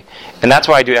than me. And that's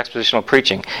why I do expositional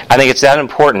preaching. I think it's that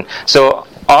important. So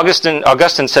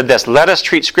Augustine said this, let us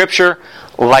treat Scripture,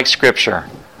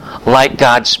 like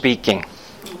God speaking.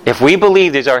 If we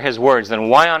believe these are His words, then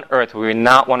why on earth would we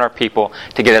not want our people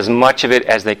to get as much of it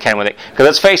as they can with it? Because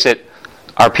let's face it,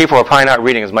 our people are probably not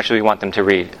reading as much as we want them to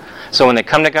read. So when they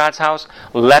come to God's house,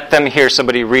 let them hear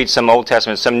somebody read some Old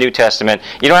Testament, some New Testament.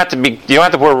 You don't have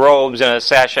to wear robes and a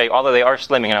sachet, although they are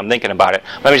slimming, and I'm thinking about it.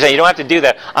 But I'm just saying, you don't have to do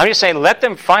that. I'm just saying, let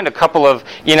them find a couple of,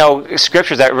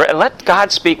 scriptures that let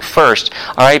God speak first,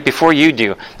 all right, before you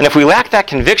do. And if we lack that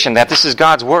conviction that this is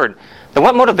God's Word, then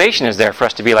what motivation is there for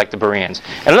us to be like the Bereans?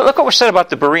 And look what was said about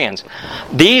the Bereans.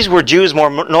 These were Jews more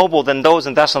noble than those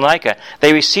in Thessalonica.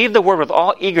 They received the Word with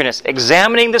all eagerness,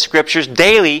 examining the Scriptures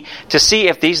daily to see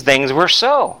if these things were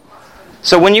so.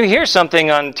 So when you hear something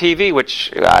on TV,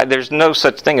 which there's no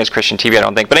such thing as Christian TV, I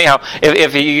don't think. But anyhow,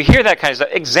 if you hear that kind of stuff,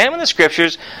 examine the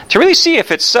Scriptures to really see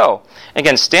if it's so.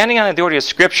 Again, standing on the authority of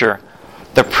Scripture,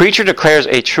 the preacher declares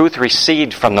a truth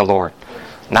received from the Lord,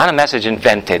 not a message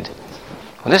invented.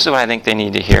 Well, this is what I think they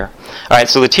need to hear. All right,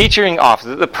 so the teaching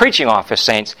office, the preaching office,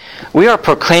 saints, we are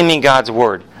proclaiming God's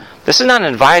Word. This is not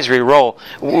an advisory role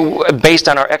based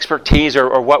on our expertise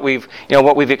or what we've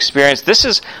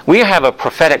experienced. We have a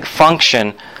prophetic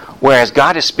function, whereas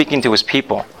God is speaking to His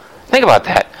people. Think about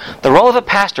that. The role of a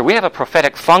pastor, we have a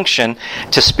prophetic function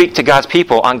to speak to God's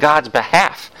people on God's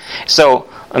behalf. So,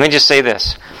 let me just say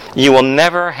this. You will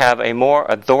never have a more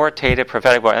authoritative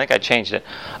prophetic voice. I think I changed it.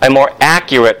 A more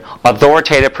accurate,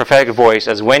 authoritative prophetic voice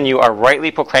as when you are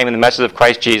rightly proclaiming the message of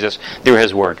Christ Jesus through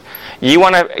His Word. You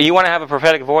want to have a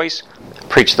prophetic voice?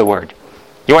 Preach the Word.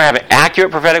 You want to have an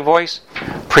accurate prophetic voice?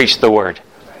 Preach the Word.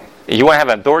 You want to have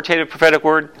an authoritative prophetic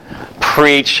word?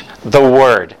 Preach the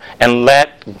Word and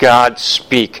let God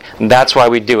speak. And that's why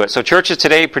we do it. So churches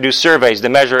today produce surveys to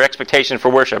measure expectation for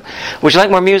worship. Would you like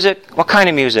more music? What kind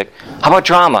of music? How about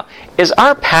drama? Is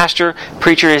our pastor,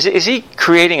 preacher, is he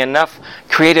creating enough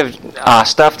creative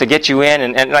stuff to get you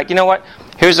in? And like, you know what?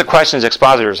 Here's the questions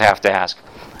expositors have to ask.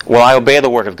 Will I obey the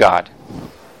Word of God?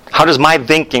 How does my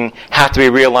thinking have to be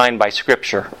realigned by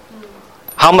Scripture?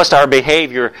 How must our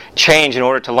behavior change in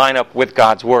order to line up with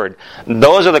God's Word?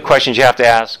 Those are the questions you have to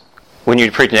ask when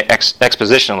you're preaching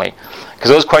expositionally.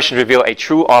 Because those questions reveal a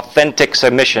true, authentic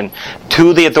submission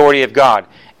to the authority of God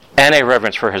and a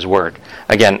reverence for His Word.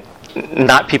 Again,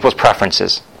 not people's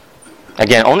preferences.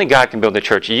 Again, only God can build a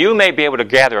church. You may be able to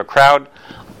gather a crowd.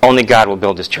 Only God will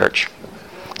build His church.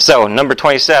 So, number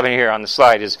 27 here on the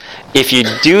slide is, if you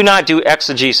do not do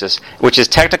exegesis, which is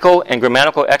technical and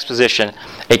grammatical exposition,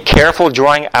 a careful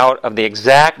drawing out of the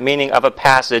exact meaning of a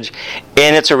passage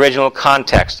in its original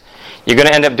context, you're going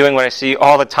to end up doing what I see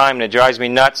all the time, and it drives me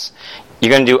nuts. You're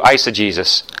going to do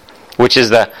eisegesis, which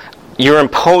is you're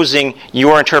imposing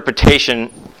your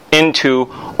interpretation into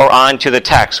or onto the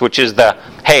text, which is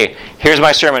hey, here's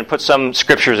my sermon, put some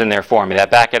scriptures in there for me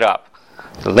that back it up.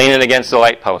 Leaning against the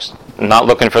light post, not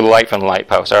looking for the light from the light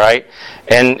post, all right?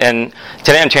 And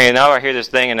today I'm telling you, now I hear this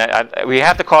thing, and we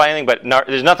have to call anything, but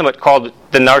there's nothing but called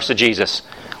the narcigesis,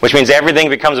 which means everything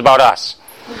becomes about us.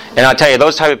 And I'll tell you,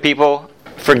 those type of people,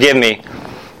 forgive me,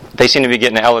 they seem to be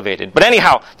getting elevated. But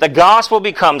anyhow, the gospel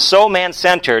becomes so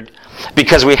man-centered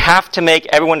because we have to make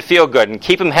everyone feel good and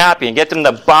keep them happy and get them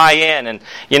to buy in. And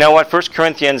you know what? 1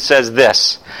 Corinthians says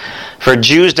this, for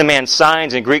Jews demand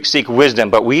signs and Greeks seek wisdom,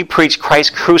 but we preach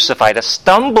Christ crucified, a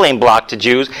stumbling block to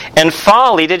Jews and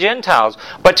folly to Gentiles.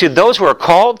 But to those who are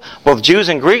called, both Jews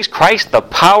and Greeks, Christ, the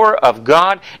power of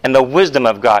God and the wisdom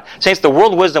of God. Saints, the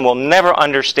world wisdom will never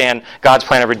understand God's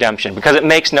plan of redemption because it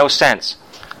makes no sense.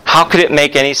 How could it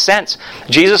make any sense?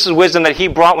 Jesus' wisdom that He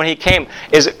brought when He came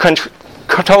is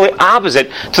totally opposite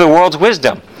to the world's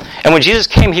wisdom. And when Jesus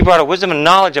came, He brought a wisdom and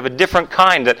knowledge of a different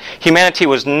kind that humanity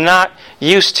was not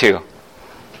used to.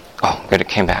 Oh, good, it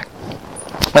came back.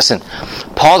 Listen,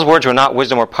 Paul's words were not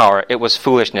wisdom or power. It was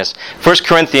foolishness. 1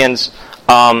 Corinthians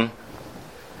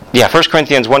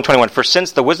 1:21. For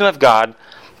since the wisdom of God,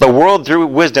 the world through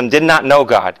wisdom did not know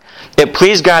God, it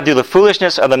pleased God through the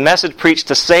foolishness of the message preached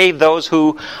to save those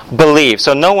who believe.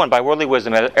 So no one by worldly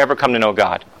wisdom has ever come to know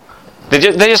God. They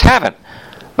just haven't.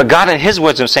 But God in His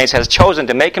wisdom, saints, has chosen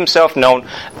to make Himself known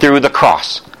through the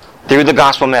cross, through the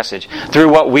gospel message, through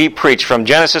what we preach. From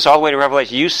Genesis all the way to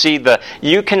Revelation, you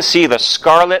can see the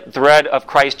scarlet thread of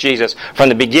Christ Jesus from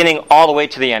the beginning all the way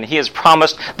to the end. He is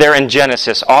promised there in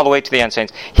Genesis all the way to the end,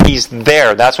 saints. He's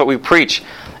there. That's what we preach.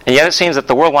 And yet it seems that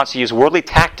the world wants to use worldly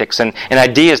tactics and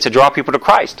ideas to draw people to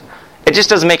Christ. It just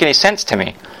doesn't make any sense to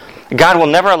me. God will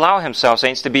never allow Himself,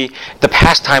 saints, to be the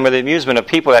pastime or the amusement of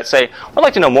people that say, I'd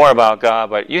like to know more about God,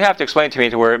 but you have to explain it to me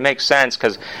to where it makes sense,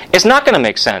 because it's not going to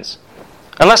make sense.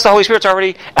 Unless the Holy Spirit's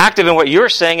already active in what you're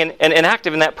saying and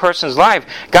active in that person's life,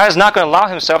 God is not going to allow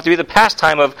Himself to be the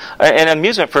pastime of an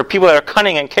amusement for people that are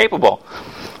cunning and capable.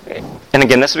 And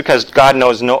again, this is because God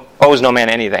owes no man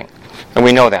anything. And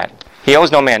we know that. He owes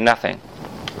no man nothing.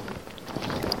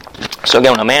 So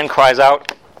again, when a man cries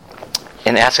out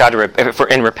and asks God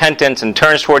in repentance and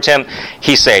turns towards Him,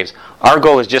 He saves. Our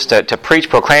goal is just to preach,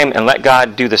 proclaim, and let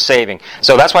God do the saving.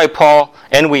 So that's why Paul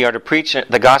and we are to preach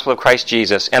the gospel of Christ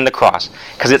Jesus and the cross,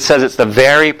 because it says it's the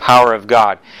very power of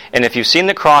God. And if you've seen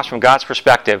the cross from God's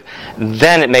perspective,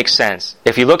 then it makes sense.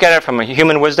 If you look at it from a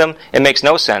human wisdom, it makes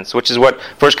no sense, which is what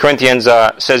 1 Corinthians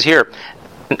says here,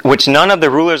 which none of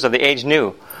the rulers of the age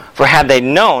knew. For had they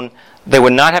known, they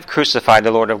would not have crucified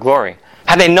the Lord of glory.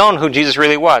 Had they known who Jesus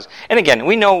really was. And again,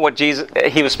 we know what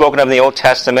He was spoken of in the Old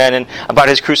Testament and about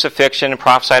His crucifixion and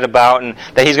prophesied about, and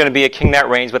that He's going to be a king that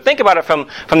reigns. But think about it from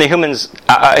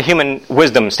the human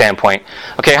wisdom standpoint.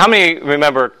 Okay, how many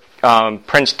remember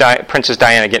Princess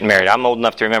Diana getting married? I'm old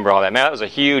enough to remember all that. Man, that was a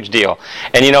huge deal.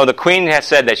 And you know, the Queen has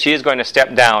said that she is going to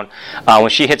step down when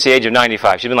she hits the age of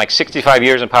 95. She's been like 65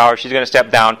 years in power. She's going to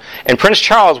step down. And Prince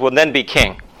Charles will then be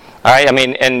king. All right? I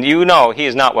mean, and you know he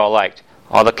is not well liked.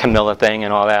 All the Camilla thing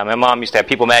and all that. My mom used to have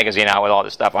People magazine out with all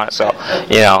this stuff on it, so,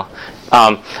 you know.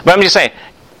 But I'm just saying,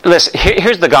 listen,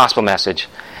 here's the gospel message.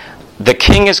 the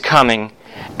king is coming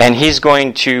and he's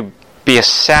going to be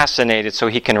assassinated so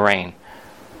he can reign.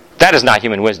 That is not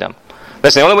human wisdom.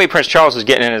 Listen, the only way Prince Charles is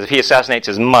getting in is if he assassinates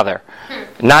his mother,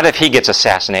 not if he gets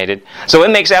assassinated. So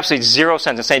it makes absolutely zero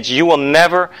sense. And saints, you will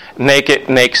never make it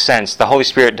make sense. The Holy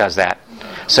Spirit does that.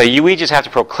 So we just have to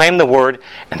proclaim the Word,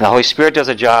 and the Holy Spirit does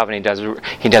a job, and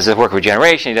He does the work of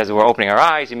regeneration, He does the work of opening our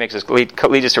eyes, He makes us lead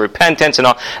us to repentance and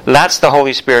all. That's the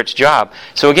Holy Spirit's job.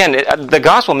 So again, the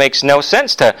gospel makes no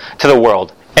sense to the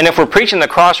world. And if we're preaching the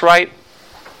cross right,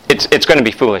 it's going to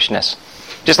be foolishness.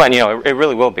 Just letting you know, it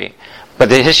really will be.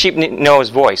 But His sheep know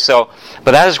His voice.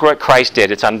 But that is what Christ did.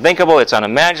 It's unthinkable, it's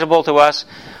unimaginable to us,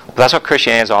 but that's what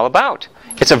Christianity is all about.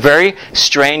 It's a very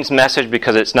strange message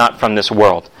because it's not from this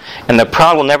world. And the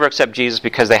proud will never accept Jesus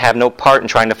because they have no part in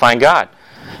trying to find God.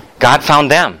 God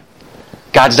found them.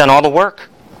 God's done all the work.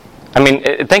 I mean,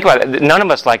 think about it. None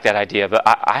of us like that idea, but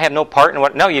I have no part in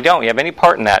what... No, you don't. You have any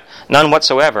part in that. None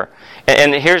whatsoever.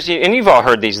 And you've all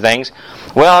heard these things.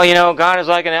 Well, God is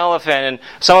like an elephant, and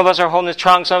some of us are holding his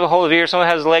trunk, some of us hold his ear, someone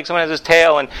has his leg, someone has his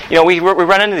tail, and we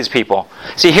run into these people.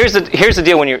 See, here's the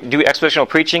deal when you do expositional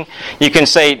preaching. You can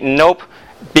say, nope,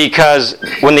 because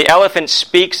when the elephant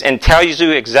speaks and tells you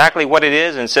exactly what it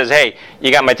is and says, hey,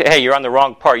 you're on the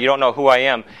wrong part, you don't know who I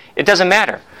am, it doesn't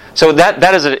matter. So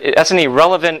that's an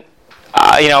irrelevant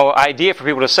idea for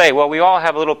people to say, well, we all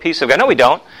have a little piece of God. No, we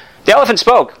don't. The elephant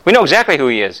spoke. We know exactly who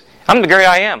he is. I'm the great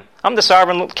I am. I'm the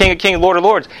sovereign King of Kings, Lord of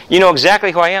Lords. You know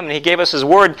exactly who I am, and He gave us His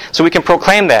Word so we can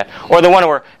proclaim that. Or the one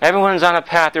where everyone's on a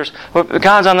path,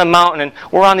 God's on the mountain, and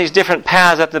we're on these different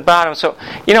paths at the bottom. So,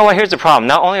 you know what? Here's the problem.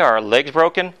 Not only are our legs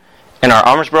broken, and our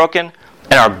arms broken,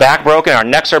 and our back broken, our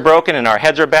necks are broken, and our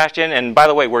heads are bashed in, and by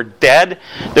the way, we're dead.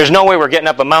 There's no way we're getting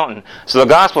up a mountain. So the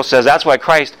gospel says that's why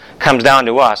Christ comes down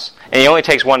to us, and He only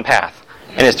takes one path.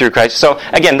 And it's through Christ. So,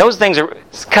 again, those things are...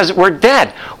 Because we're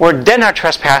dead. We're dead in our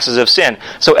trespasses of sin.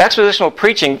 So expositional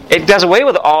preaching, it does away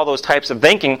with all those types of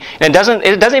thinking, and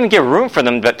it doesn't even give room for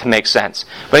them to make sense.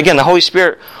 But again, the Holy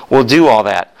Spirit will do all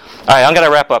that. All right, I'm going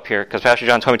to wrap up here, because Pastor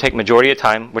John told me to take majority of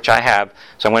time, which I have,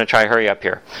 so I'm going to try to hurry up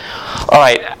here. All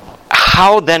right,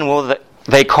 how then will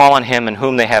they call on Him in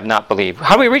whom they have not believed?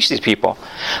 How do we reach these people?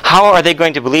 How are they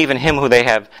going to believe in Him who they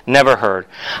have never heard?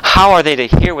 How are they to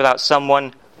hear without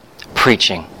someone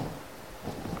preaching?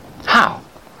 How?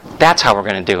 That's how we're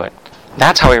going to do it.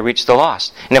 That's how we reach the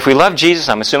lost. And if we love Jesus,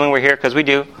 I'm assuming we're here because we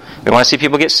do. We want to see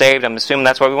people get saved. I'm assuming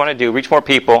that's what we want to do, reach more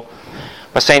people.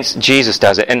 But saints, Jesus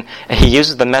does it. And He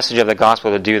uses the message of the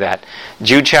gospel to do that.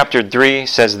 Jude chapter 3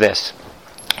 says this,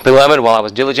 Beloved, while I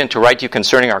was diligent to write to you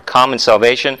concerning our common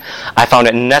salvation, I found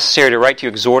it necessary to write to you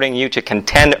exhorting you to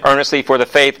contend earnestly for the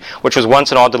faith which was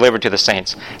once and all delivered to the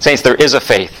saints. Saints, there is a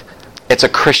faith. It's a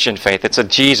Christian faith. It's a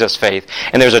Jesus faith.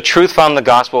 And there's a truth found in the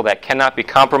gospel that cannot be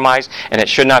compromised, and it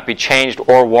should not be changed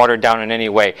or watered down in any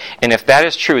way. And if that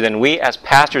is true, then we as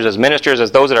pastors, as ministers, as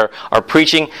those that are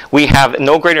preaching, we have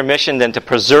no greater mission than to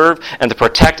preserve and to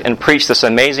protect and preach this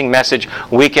amazing message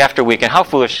week after week. And how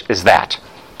foolish is that?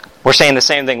 We're saying the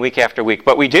same thing week after week,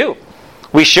 but we do.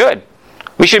 We should.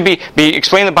 We should be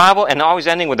explaining the Bible and always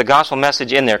ending with the gospel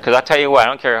message in there. Because I tell you what, I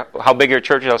don't care how big your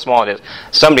church is, how small it is,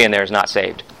 somebody in there is not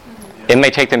saved. It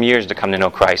may take them years to come to know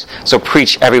Christ. So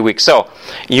preach every week. So,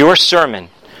 your sermon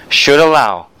should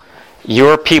allow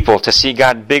your people to see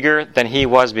God bigger than He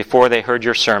was before they heard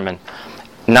your sermon,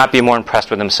 not be more impressed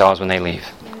with themselves when they leave.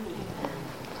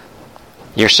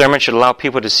 Your sermon should allow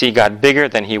people to see God bigger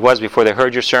than He was before they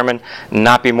heard your sermon,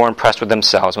 not be more impressed with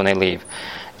themselves when they leave.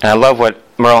 And I love what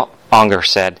Merle Unger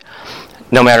said.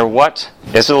 No matter what,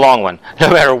 this is a long one, no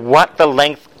matter what the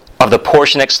length of the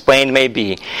portion explained may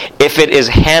be, if it is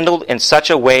handled in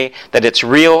such a way that its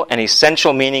real and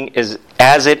essential meaning is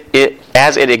as it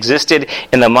existed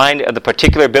in the mind of the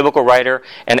particular biblical writer,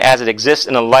 and as it exists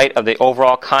in the light of the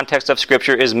overall context of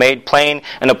Scripture, is made plain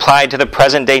and applied to the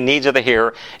present day needs of the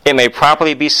hearer, it may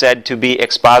properly be said to be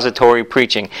expository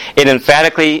preaching.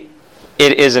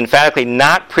 It is emphatically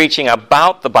not preaching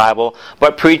about the Bible,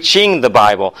 but preaching the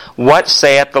Bible. What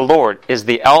saith the Lord is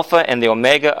the Alpha and the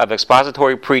Omega of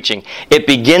expository preaching. It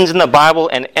begins in the Bible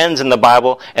and ends in the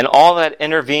Bible, and all that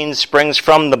intervenes springs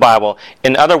from the Bible.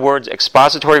 In other words,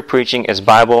 expository preaching is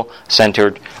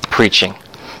Bible-centered preaching.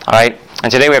 All right?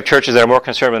 And today we have churches that are more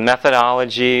concerned with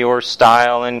methodology or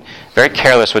style and very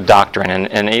careless with doctrine,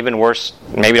 and even worse,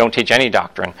 maybe don't teach any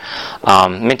doctrine. Let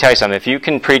me tell you something. If you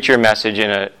can preach your message in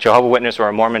a Jehovah's Witness or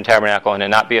a Mormon tabernacle and it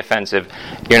not be offensive,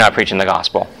 you're not preaching the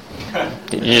gospel.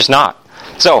 You're just not.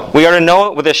 So, we are to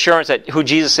know with assurance that who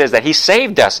Jesus is, that He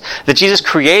saved us, that Jesus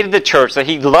created the church, that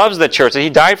He loves the church, that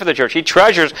He died for the church. He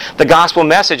treasures the gospel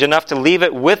message enough to leave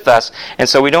it with us, and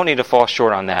so we don't need to fall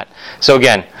short on that. So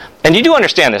again, and you do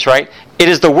understand this, right? It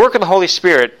is the work of the Holy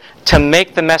Spirit to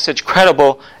make the message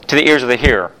credible to the ears of the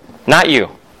hearer, not you.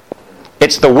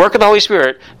 It's the work of the Holy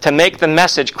Spirit to make the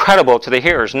message credible to the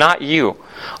hearers, not you.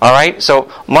 All right?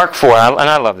 So, Mark 4, and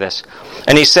I love this.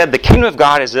 And he said, the kingdom of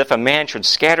God is as if a man should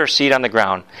scatter seed on the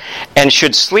ground, and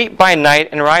should sleep by night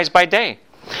and rise by day.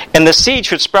 And the seed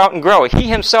should sprout and grow. He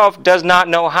himself does not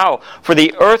know how. For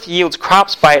the earth yields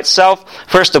crops by itself,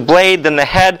 first the blade, then the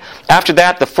head, after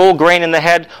that the full grain in the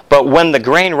head. But when the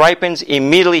grain ripens,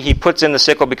 immediately he puts in the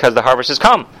sickle because the harvest has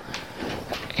come.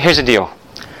 Here's the deal.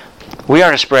 We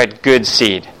are to spread good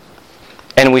seed.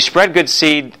 And we spread good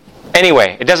seed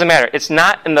anyway. It doesn't matter. It's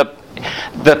not in the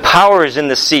power is in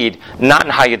the seed, not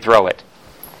in how you throw it.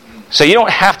 So you don't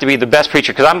have to be the best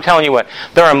preacher, because I'm telling you what,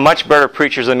 there are much better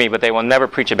preachers than me, but they will never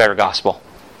preach a better gospel.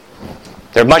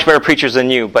 There are much better preachers than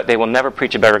you, but they will never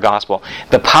preach a better gospel.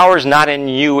 The power is not in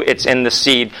you, it's in the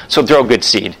seed, so throw good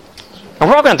seed. And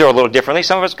we're all going to throw a little differently.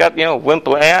 Some of us got,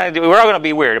 wimple, we're all going to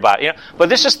be weird about it, But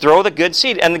let's just throw the good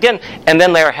seed, and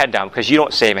then lay our head down, because you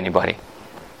don't save anybody.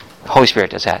 The Holy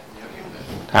Spirit does that.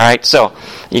 All right, so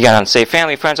you got unsaved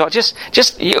family, friends.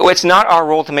 It's not our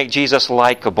role to make Jesus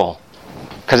likable,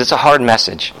 because it's a hard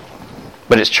message,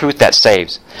 but it's truth that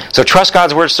saves. So trust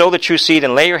God's word, sow the true seed,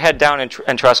 and lay your head down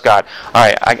and trust God. All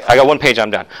right, I got one page, I'm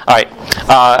done. All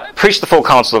right, preach the full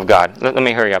counsel of God. Let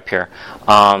me hurry up here.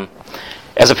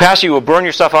 As a pastor, you will burn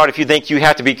yourself out if you think you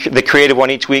have to be the creative one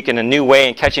each week in a new way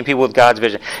and catching people with God's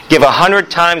vision. Give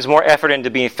 100 times more effort into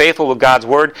being faithful with God's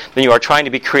word than you are trying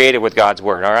to be creative with God's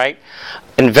word, all right?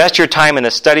 Invest your time in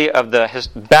the study of the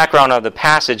background of the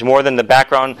passage more than the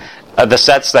background of the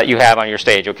sets that you have on your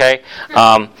stage, okay?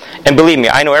 And believe me,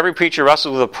 I know every preacher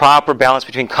wrestles with a proper balance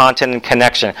between content and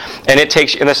connection. And it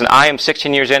takes, listen, I am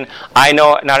 16 years in. I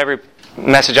know not every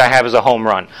message I have is a home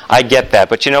run. I get that.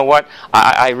 But you know what?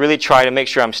 I really try to make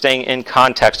sure I'm staying in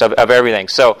context of everything.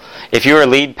 So if you're a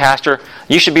lead pastor,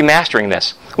 you should be mastering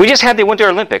this. We just had the Winter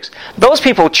Olympics. Those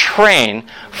people train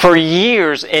for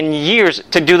years and years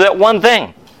to do that one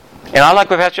thing. And I like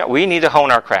what Pastor John, we need to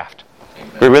hone our craft.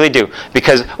 We really do.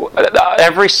 Because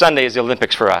every Sunday is the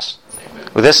Olympics for us.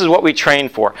 Well, this is what we train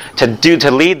for,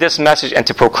 to lead this message and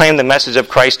to proclaim the message of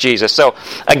Christ Jesus. So,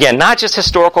 again, not just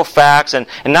historical facts and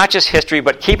not just history,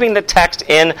 but keeping the text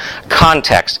in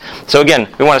context. So, again,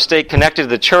 we want to stay connected to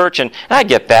the church, and I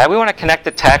get that. We want to connect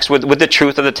the text with the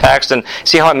truth of the text and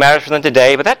see how it matters for them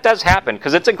today. But that does happen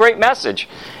because it's a great message.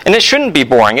 And it shouldn't be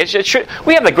boring.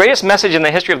 We have the greatest message in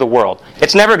the history of the world.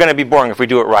 It's never going to be boring if we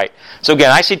do it right. So,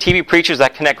 again, I see TV preachers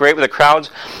that connect great with the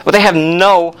crowds, but they have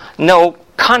no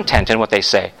content in what they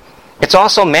say. It's all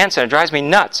so man-centered. It drives me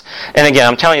nuts. And again,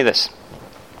 I'm telling you this.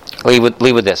 Leave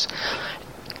with this.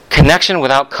 Connection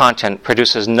without content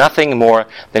produces nothing more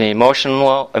than an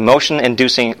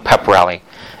emotion-inducing pep rally,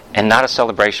 and not a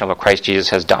celebration of what Christ Jesus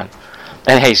has done.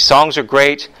 And hey, songs are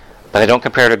great, but they don't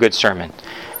compare to a good sermon.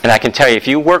 And I can tell you, if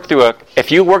you work through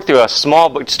a small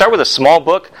book, start with a small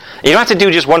book. You don't have to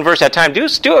do just one verse at a time. Do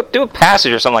a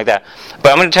passage or something like that. But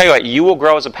I'm going to tell you what, you will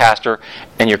grow as a pastor,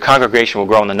 and your congregation will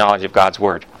grow in the knowledge of God's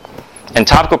word. And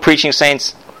topical preaching,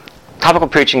 saints, topical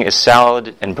preaching is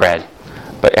salad and bread.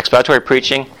 But expository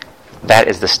preaching, that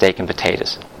is the steak and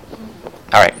potatoes.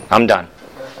 All right, I'm done.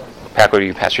 Back over to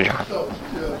you, Pastor John. So,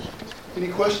 any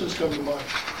questions come to mind?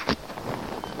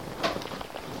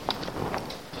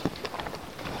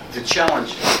 The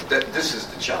challenge, this is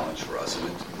the challenge for us, and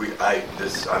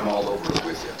I'm all over it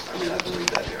with you. I mean, I believe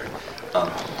that, Eric.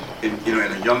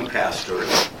 In a young pastor,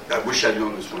 I wish I'd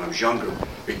known this when I was younger,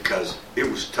 because it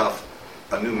was tough.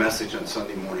 A new message on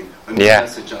Sunday morning, a new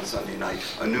message on Sunday night,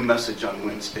 a new message on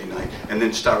Wednesday night, and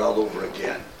then start all over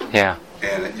again. Yeah.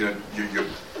 And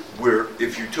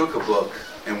if you took a book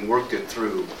and worked it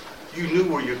through, you knew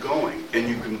where you're going, and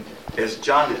you can, as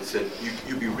John had said,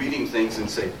 you'd be reading things and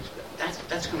say,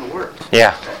 that's going to work.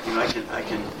 Yeah.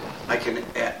 I can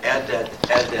add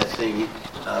that thing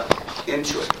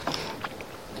into it.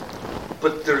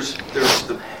 But there's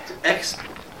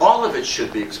all of it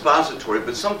should be expository,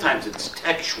 but sometimes it's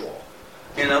textual.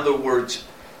 In other words,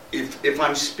 if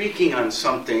I'm speaking on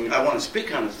something, I want to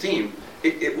speak on a theme,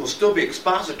 it will still be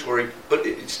expository, but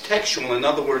it's textual. In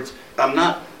other words, I'm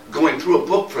not going through a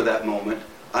book for that moment.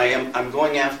 I'm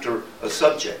going after a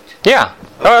subject. Yeah.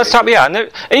 Okay. Oh, let's talk. Yeah.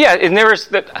 It never.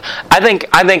 I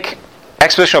think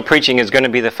expositional preaching is going to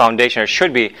be the foundation, or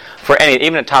should be, for any,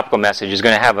 even a topical message is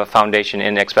going to have a foundation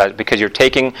in exposition, because you're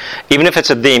taking, even if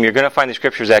it's a theme, you're going to find the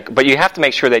scriptures that, but you have to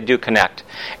make sure they do connect,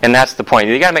 and that's the point.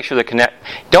 You got to make sure they connect.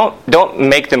 Don't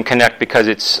make them connect because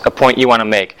it's a point you want to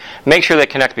make. Make sure they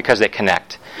connect because they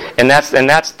connect. And that's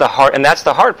the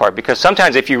hard part, because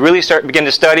sometimes if you really begin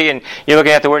to study and you're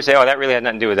looking at the word and say, oh, that really had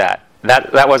nothing to do with that.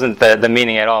 That wasn't the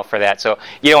meaning at all for that. So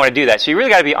you don't want to do that. So you really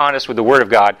got to be honest with the Word of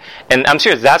God. And I'm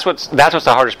serious. That's what's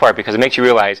the hardest part, because it makes you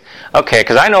realize, okay,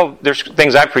 because I know there's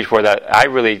things I preach for that I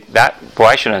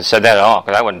shouldn't have said that at all,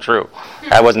 because that wasn't true.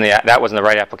 That wasn't the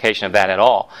right application of that at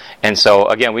all. And so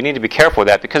again, we need to be careful with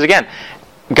that, because again,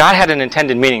 God had an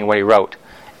intended meaning in what He wrote,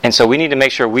 and so we need to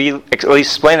make sure we at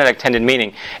least explain that intended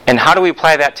meaning. And how do we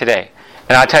apply that today?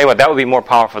 And I'll tell you what, that would be more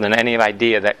powerful than any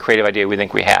that creative idea we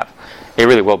think we have. It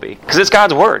really will be, because it's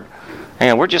God's Word,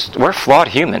 and we're flawed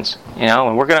humans,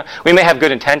 and we may have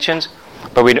good intentions,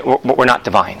 but we're not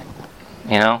divine,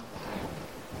 What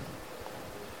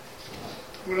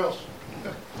else?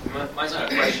 Mine's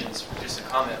not a question; it's just a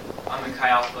comment. I'm in Chi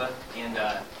Alpha, and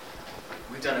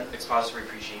we've done expository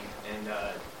preaching, and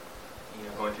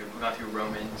we've gone through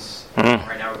Romans. Mm-hmm.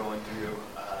 Right now, we're going through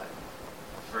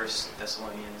 1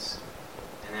 Thessalonians,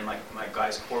 and then my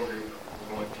guys' core group.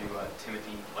 Going through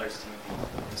letters to Timothy.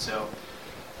 And so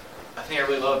I think I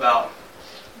really love about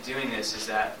doing this is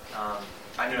that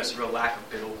I notice a real lack of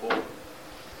biblical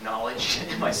knowledge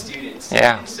in my students.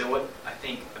 Yeah. And so what I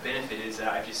think a benefit is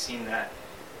that I've just seen that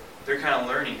they're kind of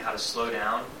learning how to slow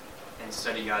down and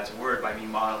study God's Word by me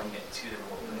modeling it to them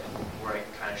a little bit, where I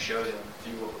can kind of show them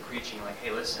through what we're preaching, like,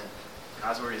 hey, listen,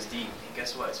 God's Word is deep, and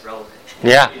guess what? It's relevant.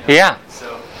 Yeah, yeah.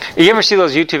 So, you ever see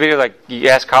those YouTube videos, like you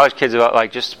ask college kids about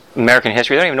like just American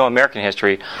history? They don't even know American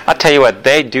history. I'll tell you what,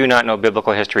 they do not know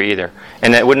biblical history either,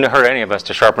 and it wouldn't hurt any of us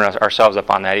to sharpen ourselves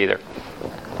up on that either.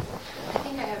 I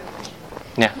think I have a question.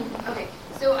 Yeah. Okay,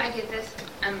 so I get this.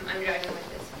 I'm driving with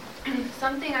this.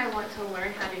 Something I want to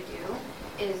learn how to do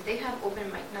is they have open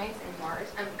mic nights in Mars.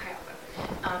 Chi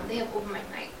Alpha. They have open mic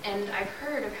night, and I've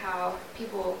heard of how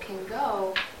people can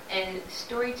go and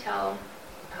storytell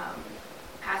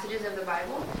passages of the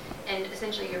Bible, and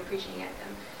essentially you're preaching at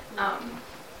them,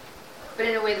 but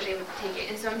in a way that they would take it.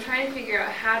 And so I'm trying to figure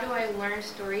out, how do I learn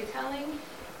storytelling,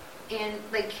 and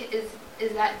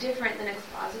is that different than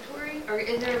expository, or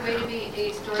is there a way to be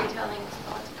a storytelling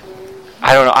expository?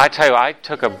 I don't know. I tell you, I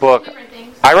took a book.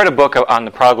 I read a book on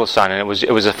the prodigal son, and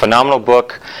it was a phenomenal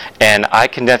book, and I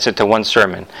condensed it to one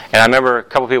sermon. And I remember a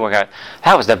couple people got,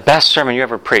 that was the best sermon you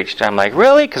ever preached. And I'm like,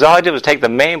 really? Because all I did was take the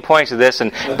main points of this,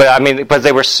 but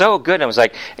they were so good. And it was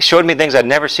like, it showed me things I'd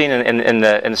never seen in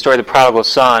the story of the prodigal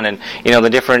son, and the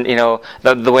different,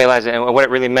 the way Elijah, and what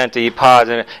it really meant to eat pods,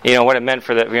 and what it meant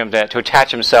for to attach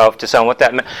himself to someone, what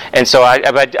that meant. And so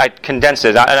I condensed it,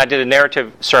 and I did a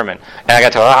narrative sermon, and I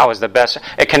got to, it was the best.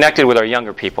 It connected with our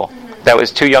younger people. That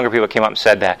was 2 younger people came up and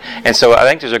said that. And so I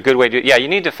think there's a good way to do it. Yeah, you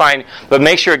need to find, but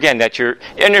make sure again that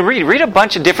read a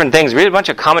bunch of different things, read a bunch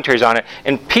of commentaries on it,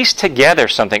 and piece together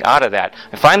something out of that.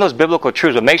 And find those biblical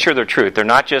truths, but make sure they're truth. They're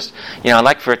not just, I'd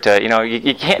like for it to,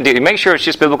 you can't do it. Make sure it's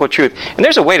just biblical truth. And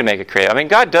there's a way to make it creative.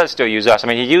 God does still use us.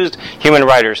 He used human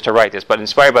writers to write this, but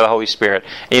inspired by the Holy Spirit.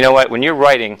 And you know what? When you're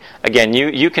writing, again,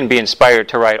 you can be inspired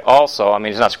to write also.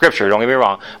 It's not scripture, don't get me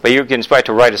wrong, but you can inspired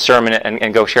to write a sermon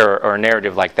and go share or a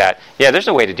narrative like that. Yeah, there's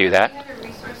a way to do that. You have a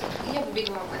resource. You have a big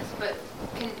long list, but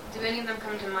do any of them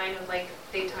come to mind of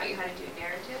they taught you how to do a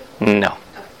narrative? No.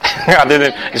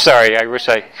 Okay. Sorry, I wish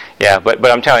I. Yeah, but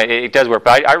I'm telling you, it does work.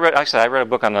 But I read a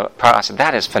book on the prophet. I said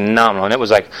that is phenomenal, and it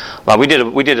was like, well, we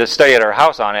did a study at our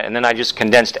house on it, and then I just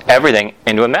condensed everything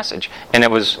into a message, and it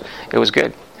was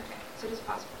good. Okay, so it is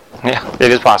possible. Yeah,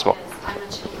 it is possible. I'm a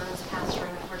children's pastor,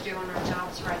 and if we're doing our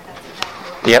jobs right, that's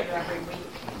exactly what we do every week,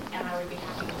 and I would be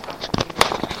happy to talk to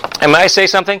you. And may I say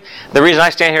something? The reason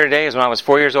I stand here today is when I was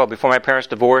 4 years old, before my parents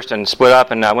divorced and split up,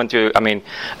 and I went through,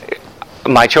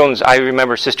 my children's, I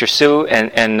remember Sister Sue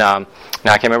and now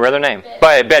I can't remember her other name.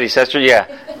 Betty, sister, yeah.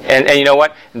 And you know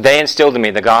what? They instilled in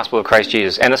me the gospel of Christ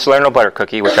Jesus and the Salerno butter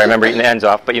cookie, which I remember eating the ends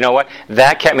off. But you know what?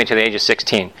 That kept me to the age of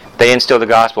 16. They instilled the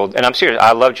gospel. And I'm serious.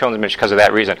 I love children's ministry because of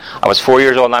that reason. I was 4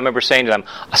 years old, and I remember saying to them,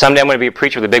 someday I'm going to be a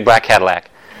preacher with a big black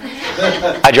Cadillac.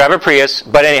 I drive a Prius,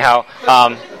 but anyhow,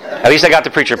 at least I got the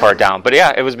preacher part down. But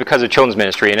yeah, it was because of children's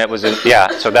ministry, and it was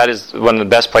so that is one of the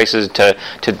best places to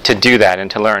do that and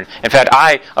to learn. In fact,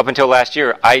 up until last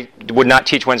year, I would not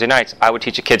teach Wednesday nights. I would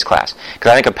teach a kids class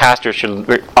because I think a pastor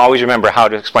should always remember how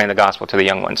to explain the gospel to the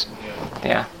young ones.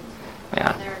 Yeah. They're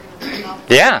going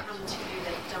to Yeah. come to you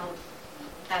that don't.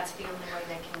 That's the only way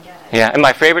they can get it. Yeah, and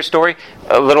my favorite story,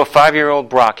 a little 5-year-old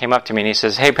Brock came up to me and he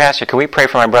says, "Hey, Pastor, can we pray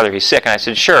for my brother? He's sick." And I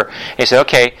said, "Sure." And he said,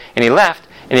 "Okay." And he left,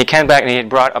 and he came back and he had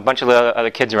brought a bunch of other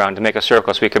kids around to make a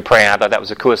circle so we could pray. And I thought that was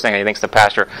the coolest thing. And he thinks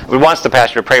he wants the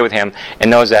pastor to pray with him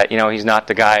and knows that, he's not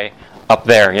the guy up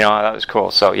there. That was cool.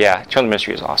 So, yeah, children's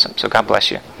ministry is awesome. So God bless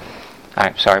you. All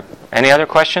right, sorry. Any other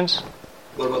questions?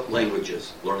 What about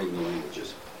languages? Learning the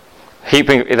languages?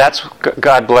 That's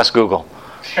God bless Google.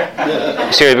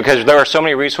 Seriously, because there are so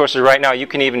many resources right now, you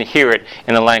can even hear it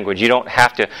in the language. You don't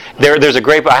have to. There's a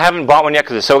great. I haven't bought one yet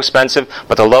because it's so expensive.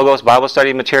 But the Logos Bible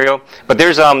Study material. But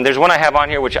there's one I have on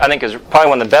here which I think is probably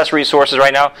one of the best resources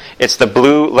right now. It's the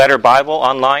Blue Letter Bible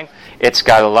online. It's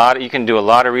got a lot. You can do a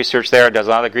lot of research there. It does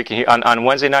a lot of Greek and Hebrew. On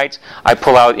Wednesday nights, I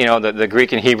pull out the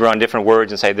Greek and Hebrew on different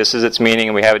words and say this is its meaning,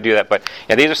 and we have it do that. But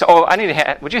yeah, these are. I need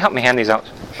to. Would you help me hand these out?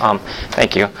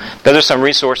 Thank you. Those are some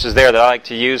resources there that I like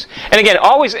to use. And again,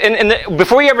 always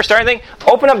before you ever start anything,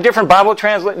 open up different Bible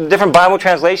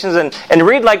translations and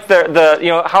read like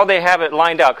the how they have it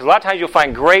lined out. Because a lot of times you'll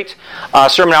find great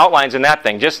sermon outlines in that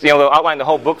thing. Just they'll outline the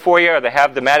whole book for you, or they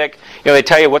have thematic. They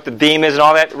tell you what the theme is and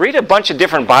all that. Read a bunch of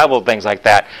different Bible things like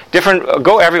that.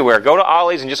 Go everywhere. Go to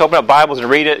Ollie's and just open up Bibles and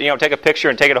read it. Take a picture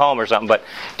and take it home or something. But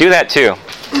do that too.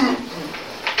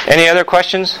 Any other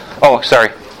questions? Oh,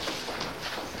 sorry.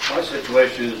 My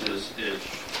situation is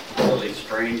really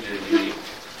strange and unique.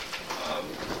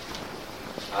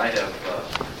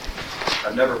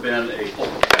 I've never been a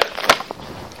pulpit pastor.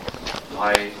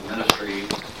 My ministry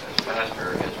as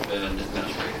pastor has been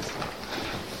administrative,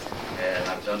 and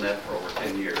I've done that for over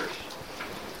 10 years.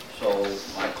 So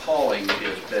my calling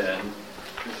has been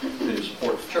to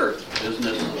support the church,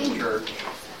 business of the church,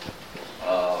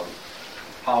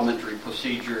 parliamentary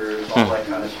procedures, all that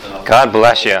kind of stuff. God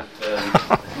bless you.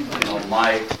 And,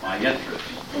 my interest,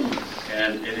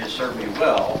 and it has served me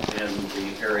well in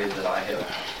the area that I have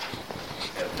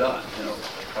done.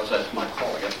 Because that's my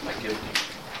calling, that's my gifting.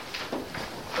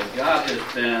 But God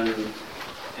has been,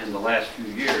 in the last few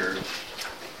years,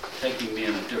 taking me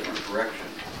in a different direction.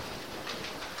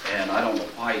 And I don't know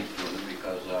why he's doing it,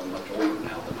 because I'm much older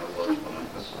now than I was when I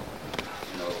was,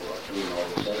 doing all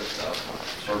this other stuff. I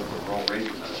served with the Royal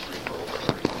Ranger Ministry for over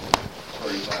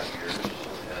 35 years.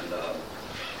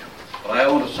 But I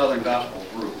own a Southern Gospel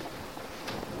group.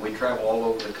 We travel all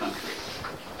over the country.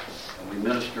 And we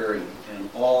minister in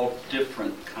all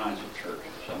different kinds of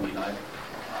churches. I mean,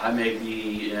 I may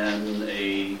be in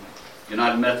a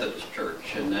United Methodist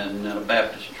church, and then in a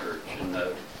Baptist church, and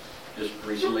just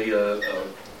recently a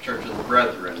Church of the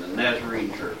Brethren, and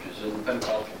Nazarene churches, and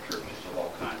Pentecostal churches of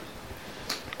all kinds.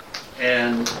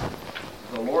 And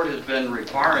the Lord has been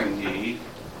requiring me,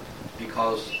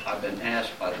 because I've been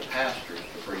asked by the pastors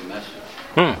to bring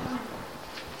message.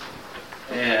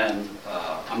 And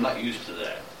I'm not used to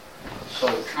that. So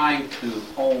trying to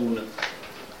hone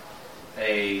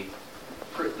the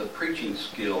preaching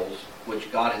skills,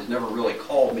 which God has never really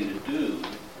called me to do,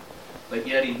 but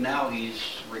yet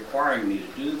He's requiring me to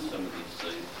do some of these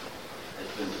things, has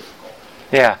been difficult.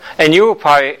 Yeah, and you will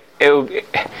probably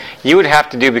you would have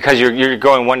to do, because you're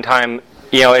going one time.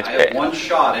 I have one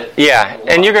shot at. Yeah,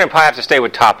 and you're going to probably have to stay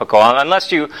with topical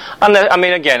unless you. And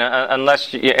again, I don't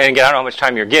know how much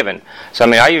time you're given. So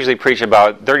I usually preach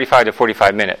about 35 to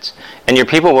 45 minutes, and your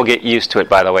people will get used to it.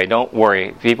 By the way, don't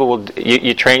worry. People will.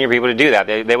 You train your people to do that.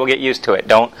 They will get used to it.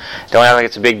 Don't act like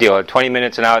it's a big deal. 20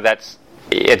 minutes an hour.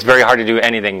 It's very hard to do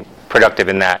anything productive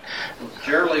in that.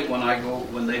 Generally,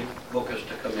 when they book us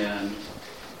to come in,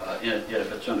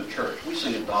 if it's in a church, we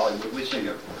sing at Dollywood. We sing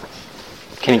everywhere.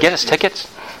 Can you get us tickets?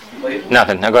 Wait.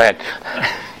 Nothing. No, go ahead.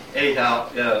 Anyhow,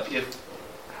 if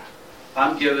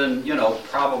I'm given,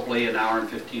 probably an hour and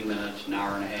 15 minutes, an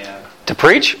hour and a half. To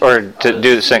preach or to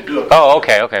do the sing?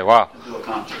 Okay, wow. To do a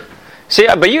concert. See,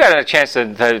 but you got a chance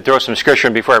to throw some scripture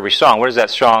in before every song. What is that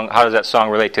song? How does that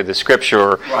song relate to the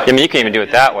scripture? Right. You can even do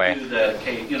it that way. Do that,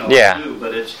 yeah. I do,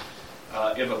 but it's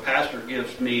if a pastor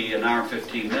gives me an hour and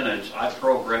 15 minutes, I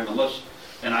program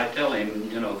and I tell him,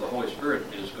 the Holy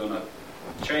Spirit is going to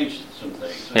change some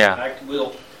things. In fact,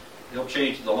 he'll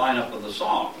change the lineup of the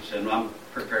songs, and I'm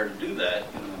prepared to do that,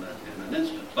 in an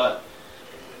instant. But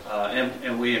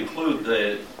and we include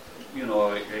a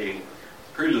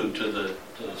prelude to the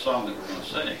song that we're going to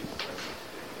sing.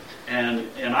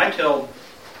 And I tell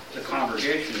the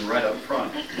congregation right up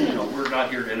front, we're not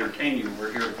here to entertain you.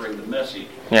 We're here to bring the message.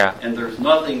 Yeah. And there's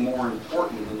nothing more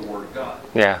important than the Word of God.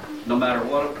 Yeah. No matter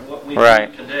what we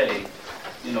do today,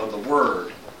 the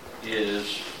Word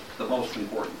is the most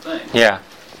important thing. Yeah.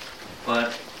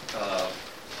 But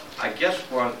I guess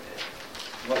what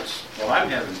I'm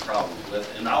having problems with,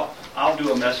 and I'll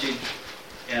do a message,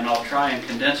 and I'll try and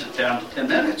condense it down to 10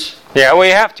 minutes. Yeah, well,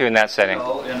 you have to in that setting.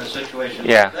 In a situation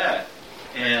Yeah. like that.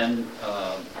 And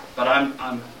but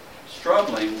I'm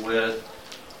struggling with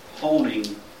honing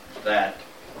that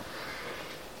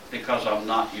because I'm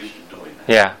not used to doing that.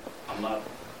 Yeah. I'm not.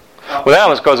 Well, that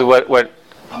almost goes with what.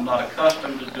 I'm not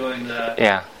accustomed to doing that.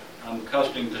 Yeah. I'm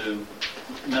accustomed to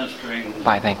ministering.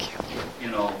 Bye. Thank you.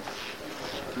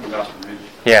 Through gospel music.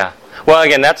 Yeah. Well,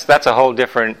 again, that's a whole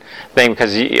different thing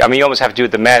because you almost have to do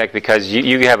it thematic because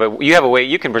you have a way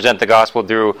you can present the gospel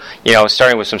through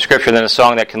starting with some scripture, then a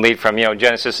song that can lead from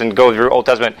Genesis and go through Old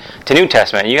Testament to New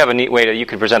Testament. And you have a neat way that you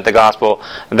can present the gospel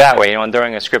that way, and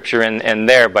throwing a scripture in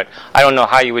there. But I don't know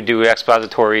how you would do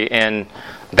expository in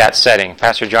that setting.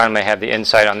 Pastor John may have the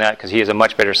insight on that because he is a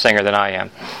much better singer than I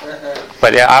am.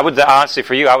 But yeah, I would honestly,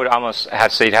 for you, I would almost have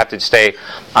to say you'd have to stay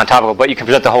on top of it. But you can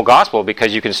present the whole gospel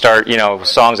because you can start, with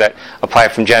songs that apply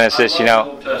from Genesis. I love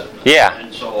the Old Testament. Yeah.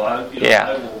 And so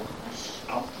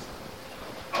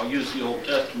I'll use the Old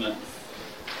Testament,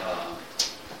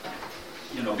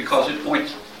 because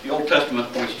the Old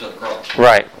Testament points to the cross.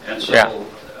 Right. And so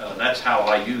that's how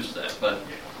I use that. But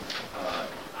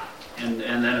and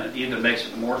then it even makes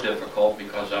it more difficult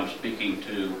because I'm speaking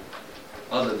to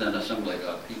other than Assembly of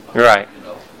God people. Right.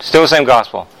 Still the same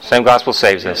gospel. Same gospel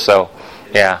saves us. So,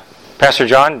 yeah. Pastor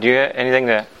John, do you have anything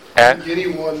to add?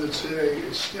 Anyone that's in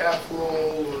a staff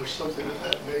role or something of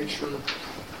that nature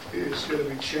is going to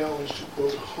be challenged to,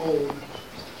 quote, hone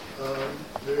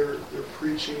their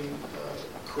preaching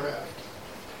craft.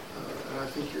 And I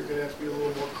think you're going to have to be a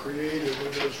little more creative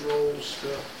in those roles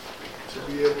to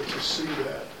be able to see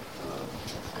that.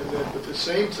 And then, but at the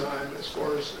same time, as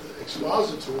far as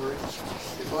expository,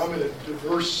 if I'm in a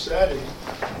diverse setting,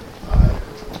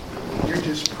 you're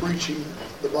just preaching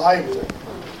the Bible,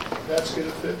 that's going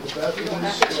to fit with that.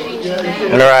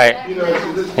 Right.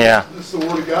 This is the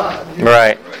Word of God.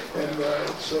 Right. And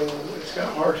so it's kind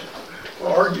of hard to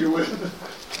argue with.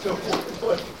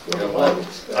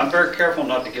 I'm very careful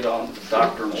not to get on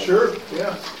doctrinal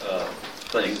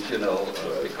things,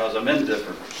 because I'm in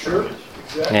different churches.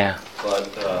 Exactly. Yeah. But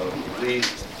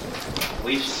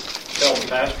we tell the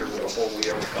pastor before we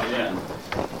ever come in,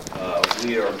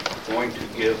 we are going to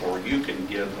give, or you can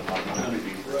give an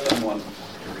opportunity for someone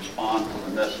to respond to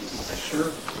the message.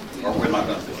 Sure. Or we're not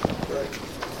going to do it.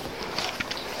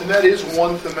 Right. And that is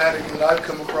one thematic that I've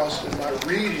come across in my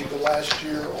reading the last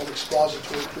year on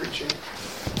expository preaching.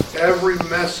 Every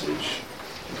message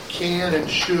can and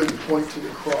should point to the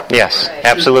cross. Yes,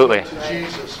 absolutely. To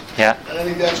Jesus. Yeah. And I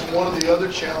think that's one of the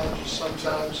other challenges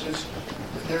sometimes is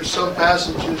there's some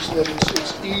passages that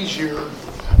it's easier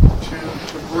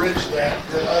to bridge that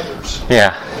than others.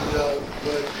 Yeah. And,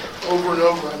 but over and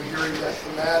over I'm hearing that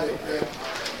thematic that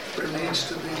there needs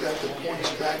to be that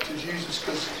points back to Jesus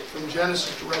because from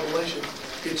Genesis to Revelation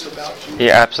it's about Jesus.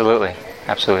 Yeah, absolutely.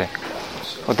 Absolutely.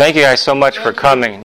 Well, thank you guys so much for coming.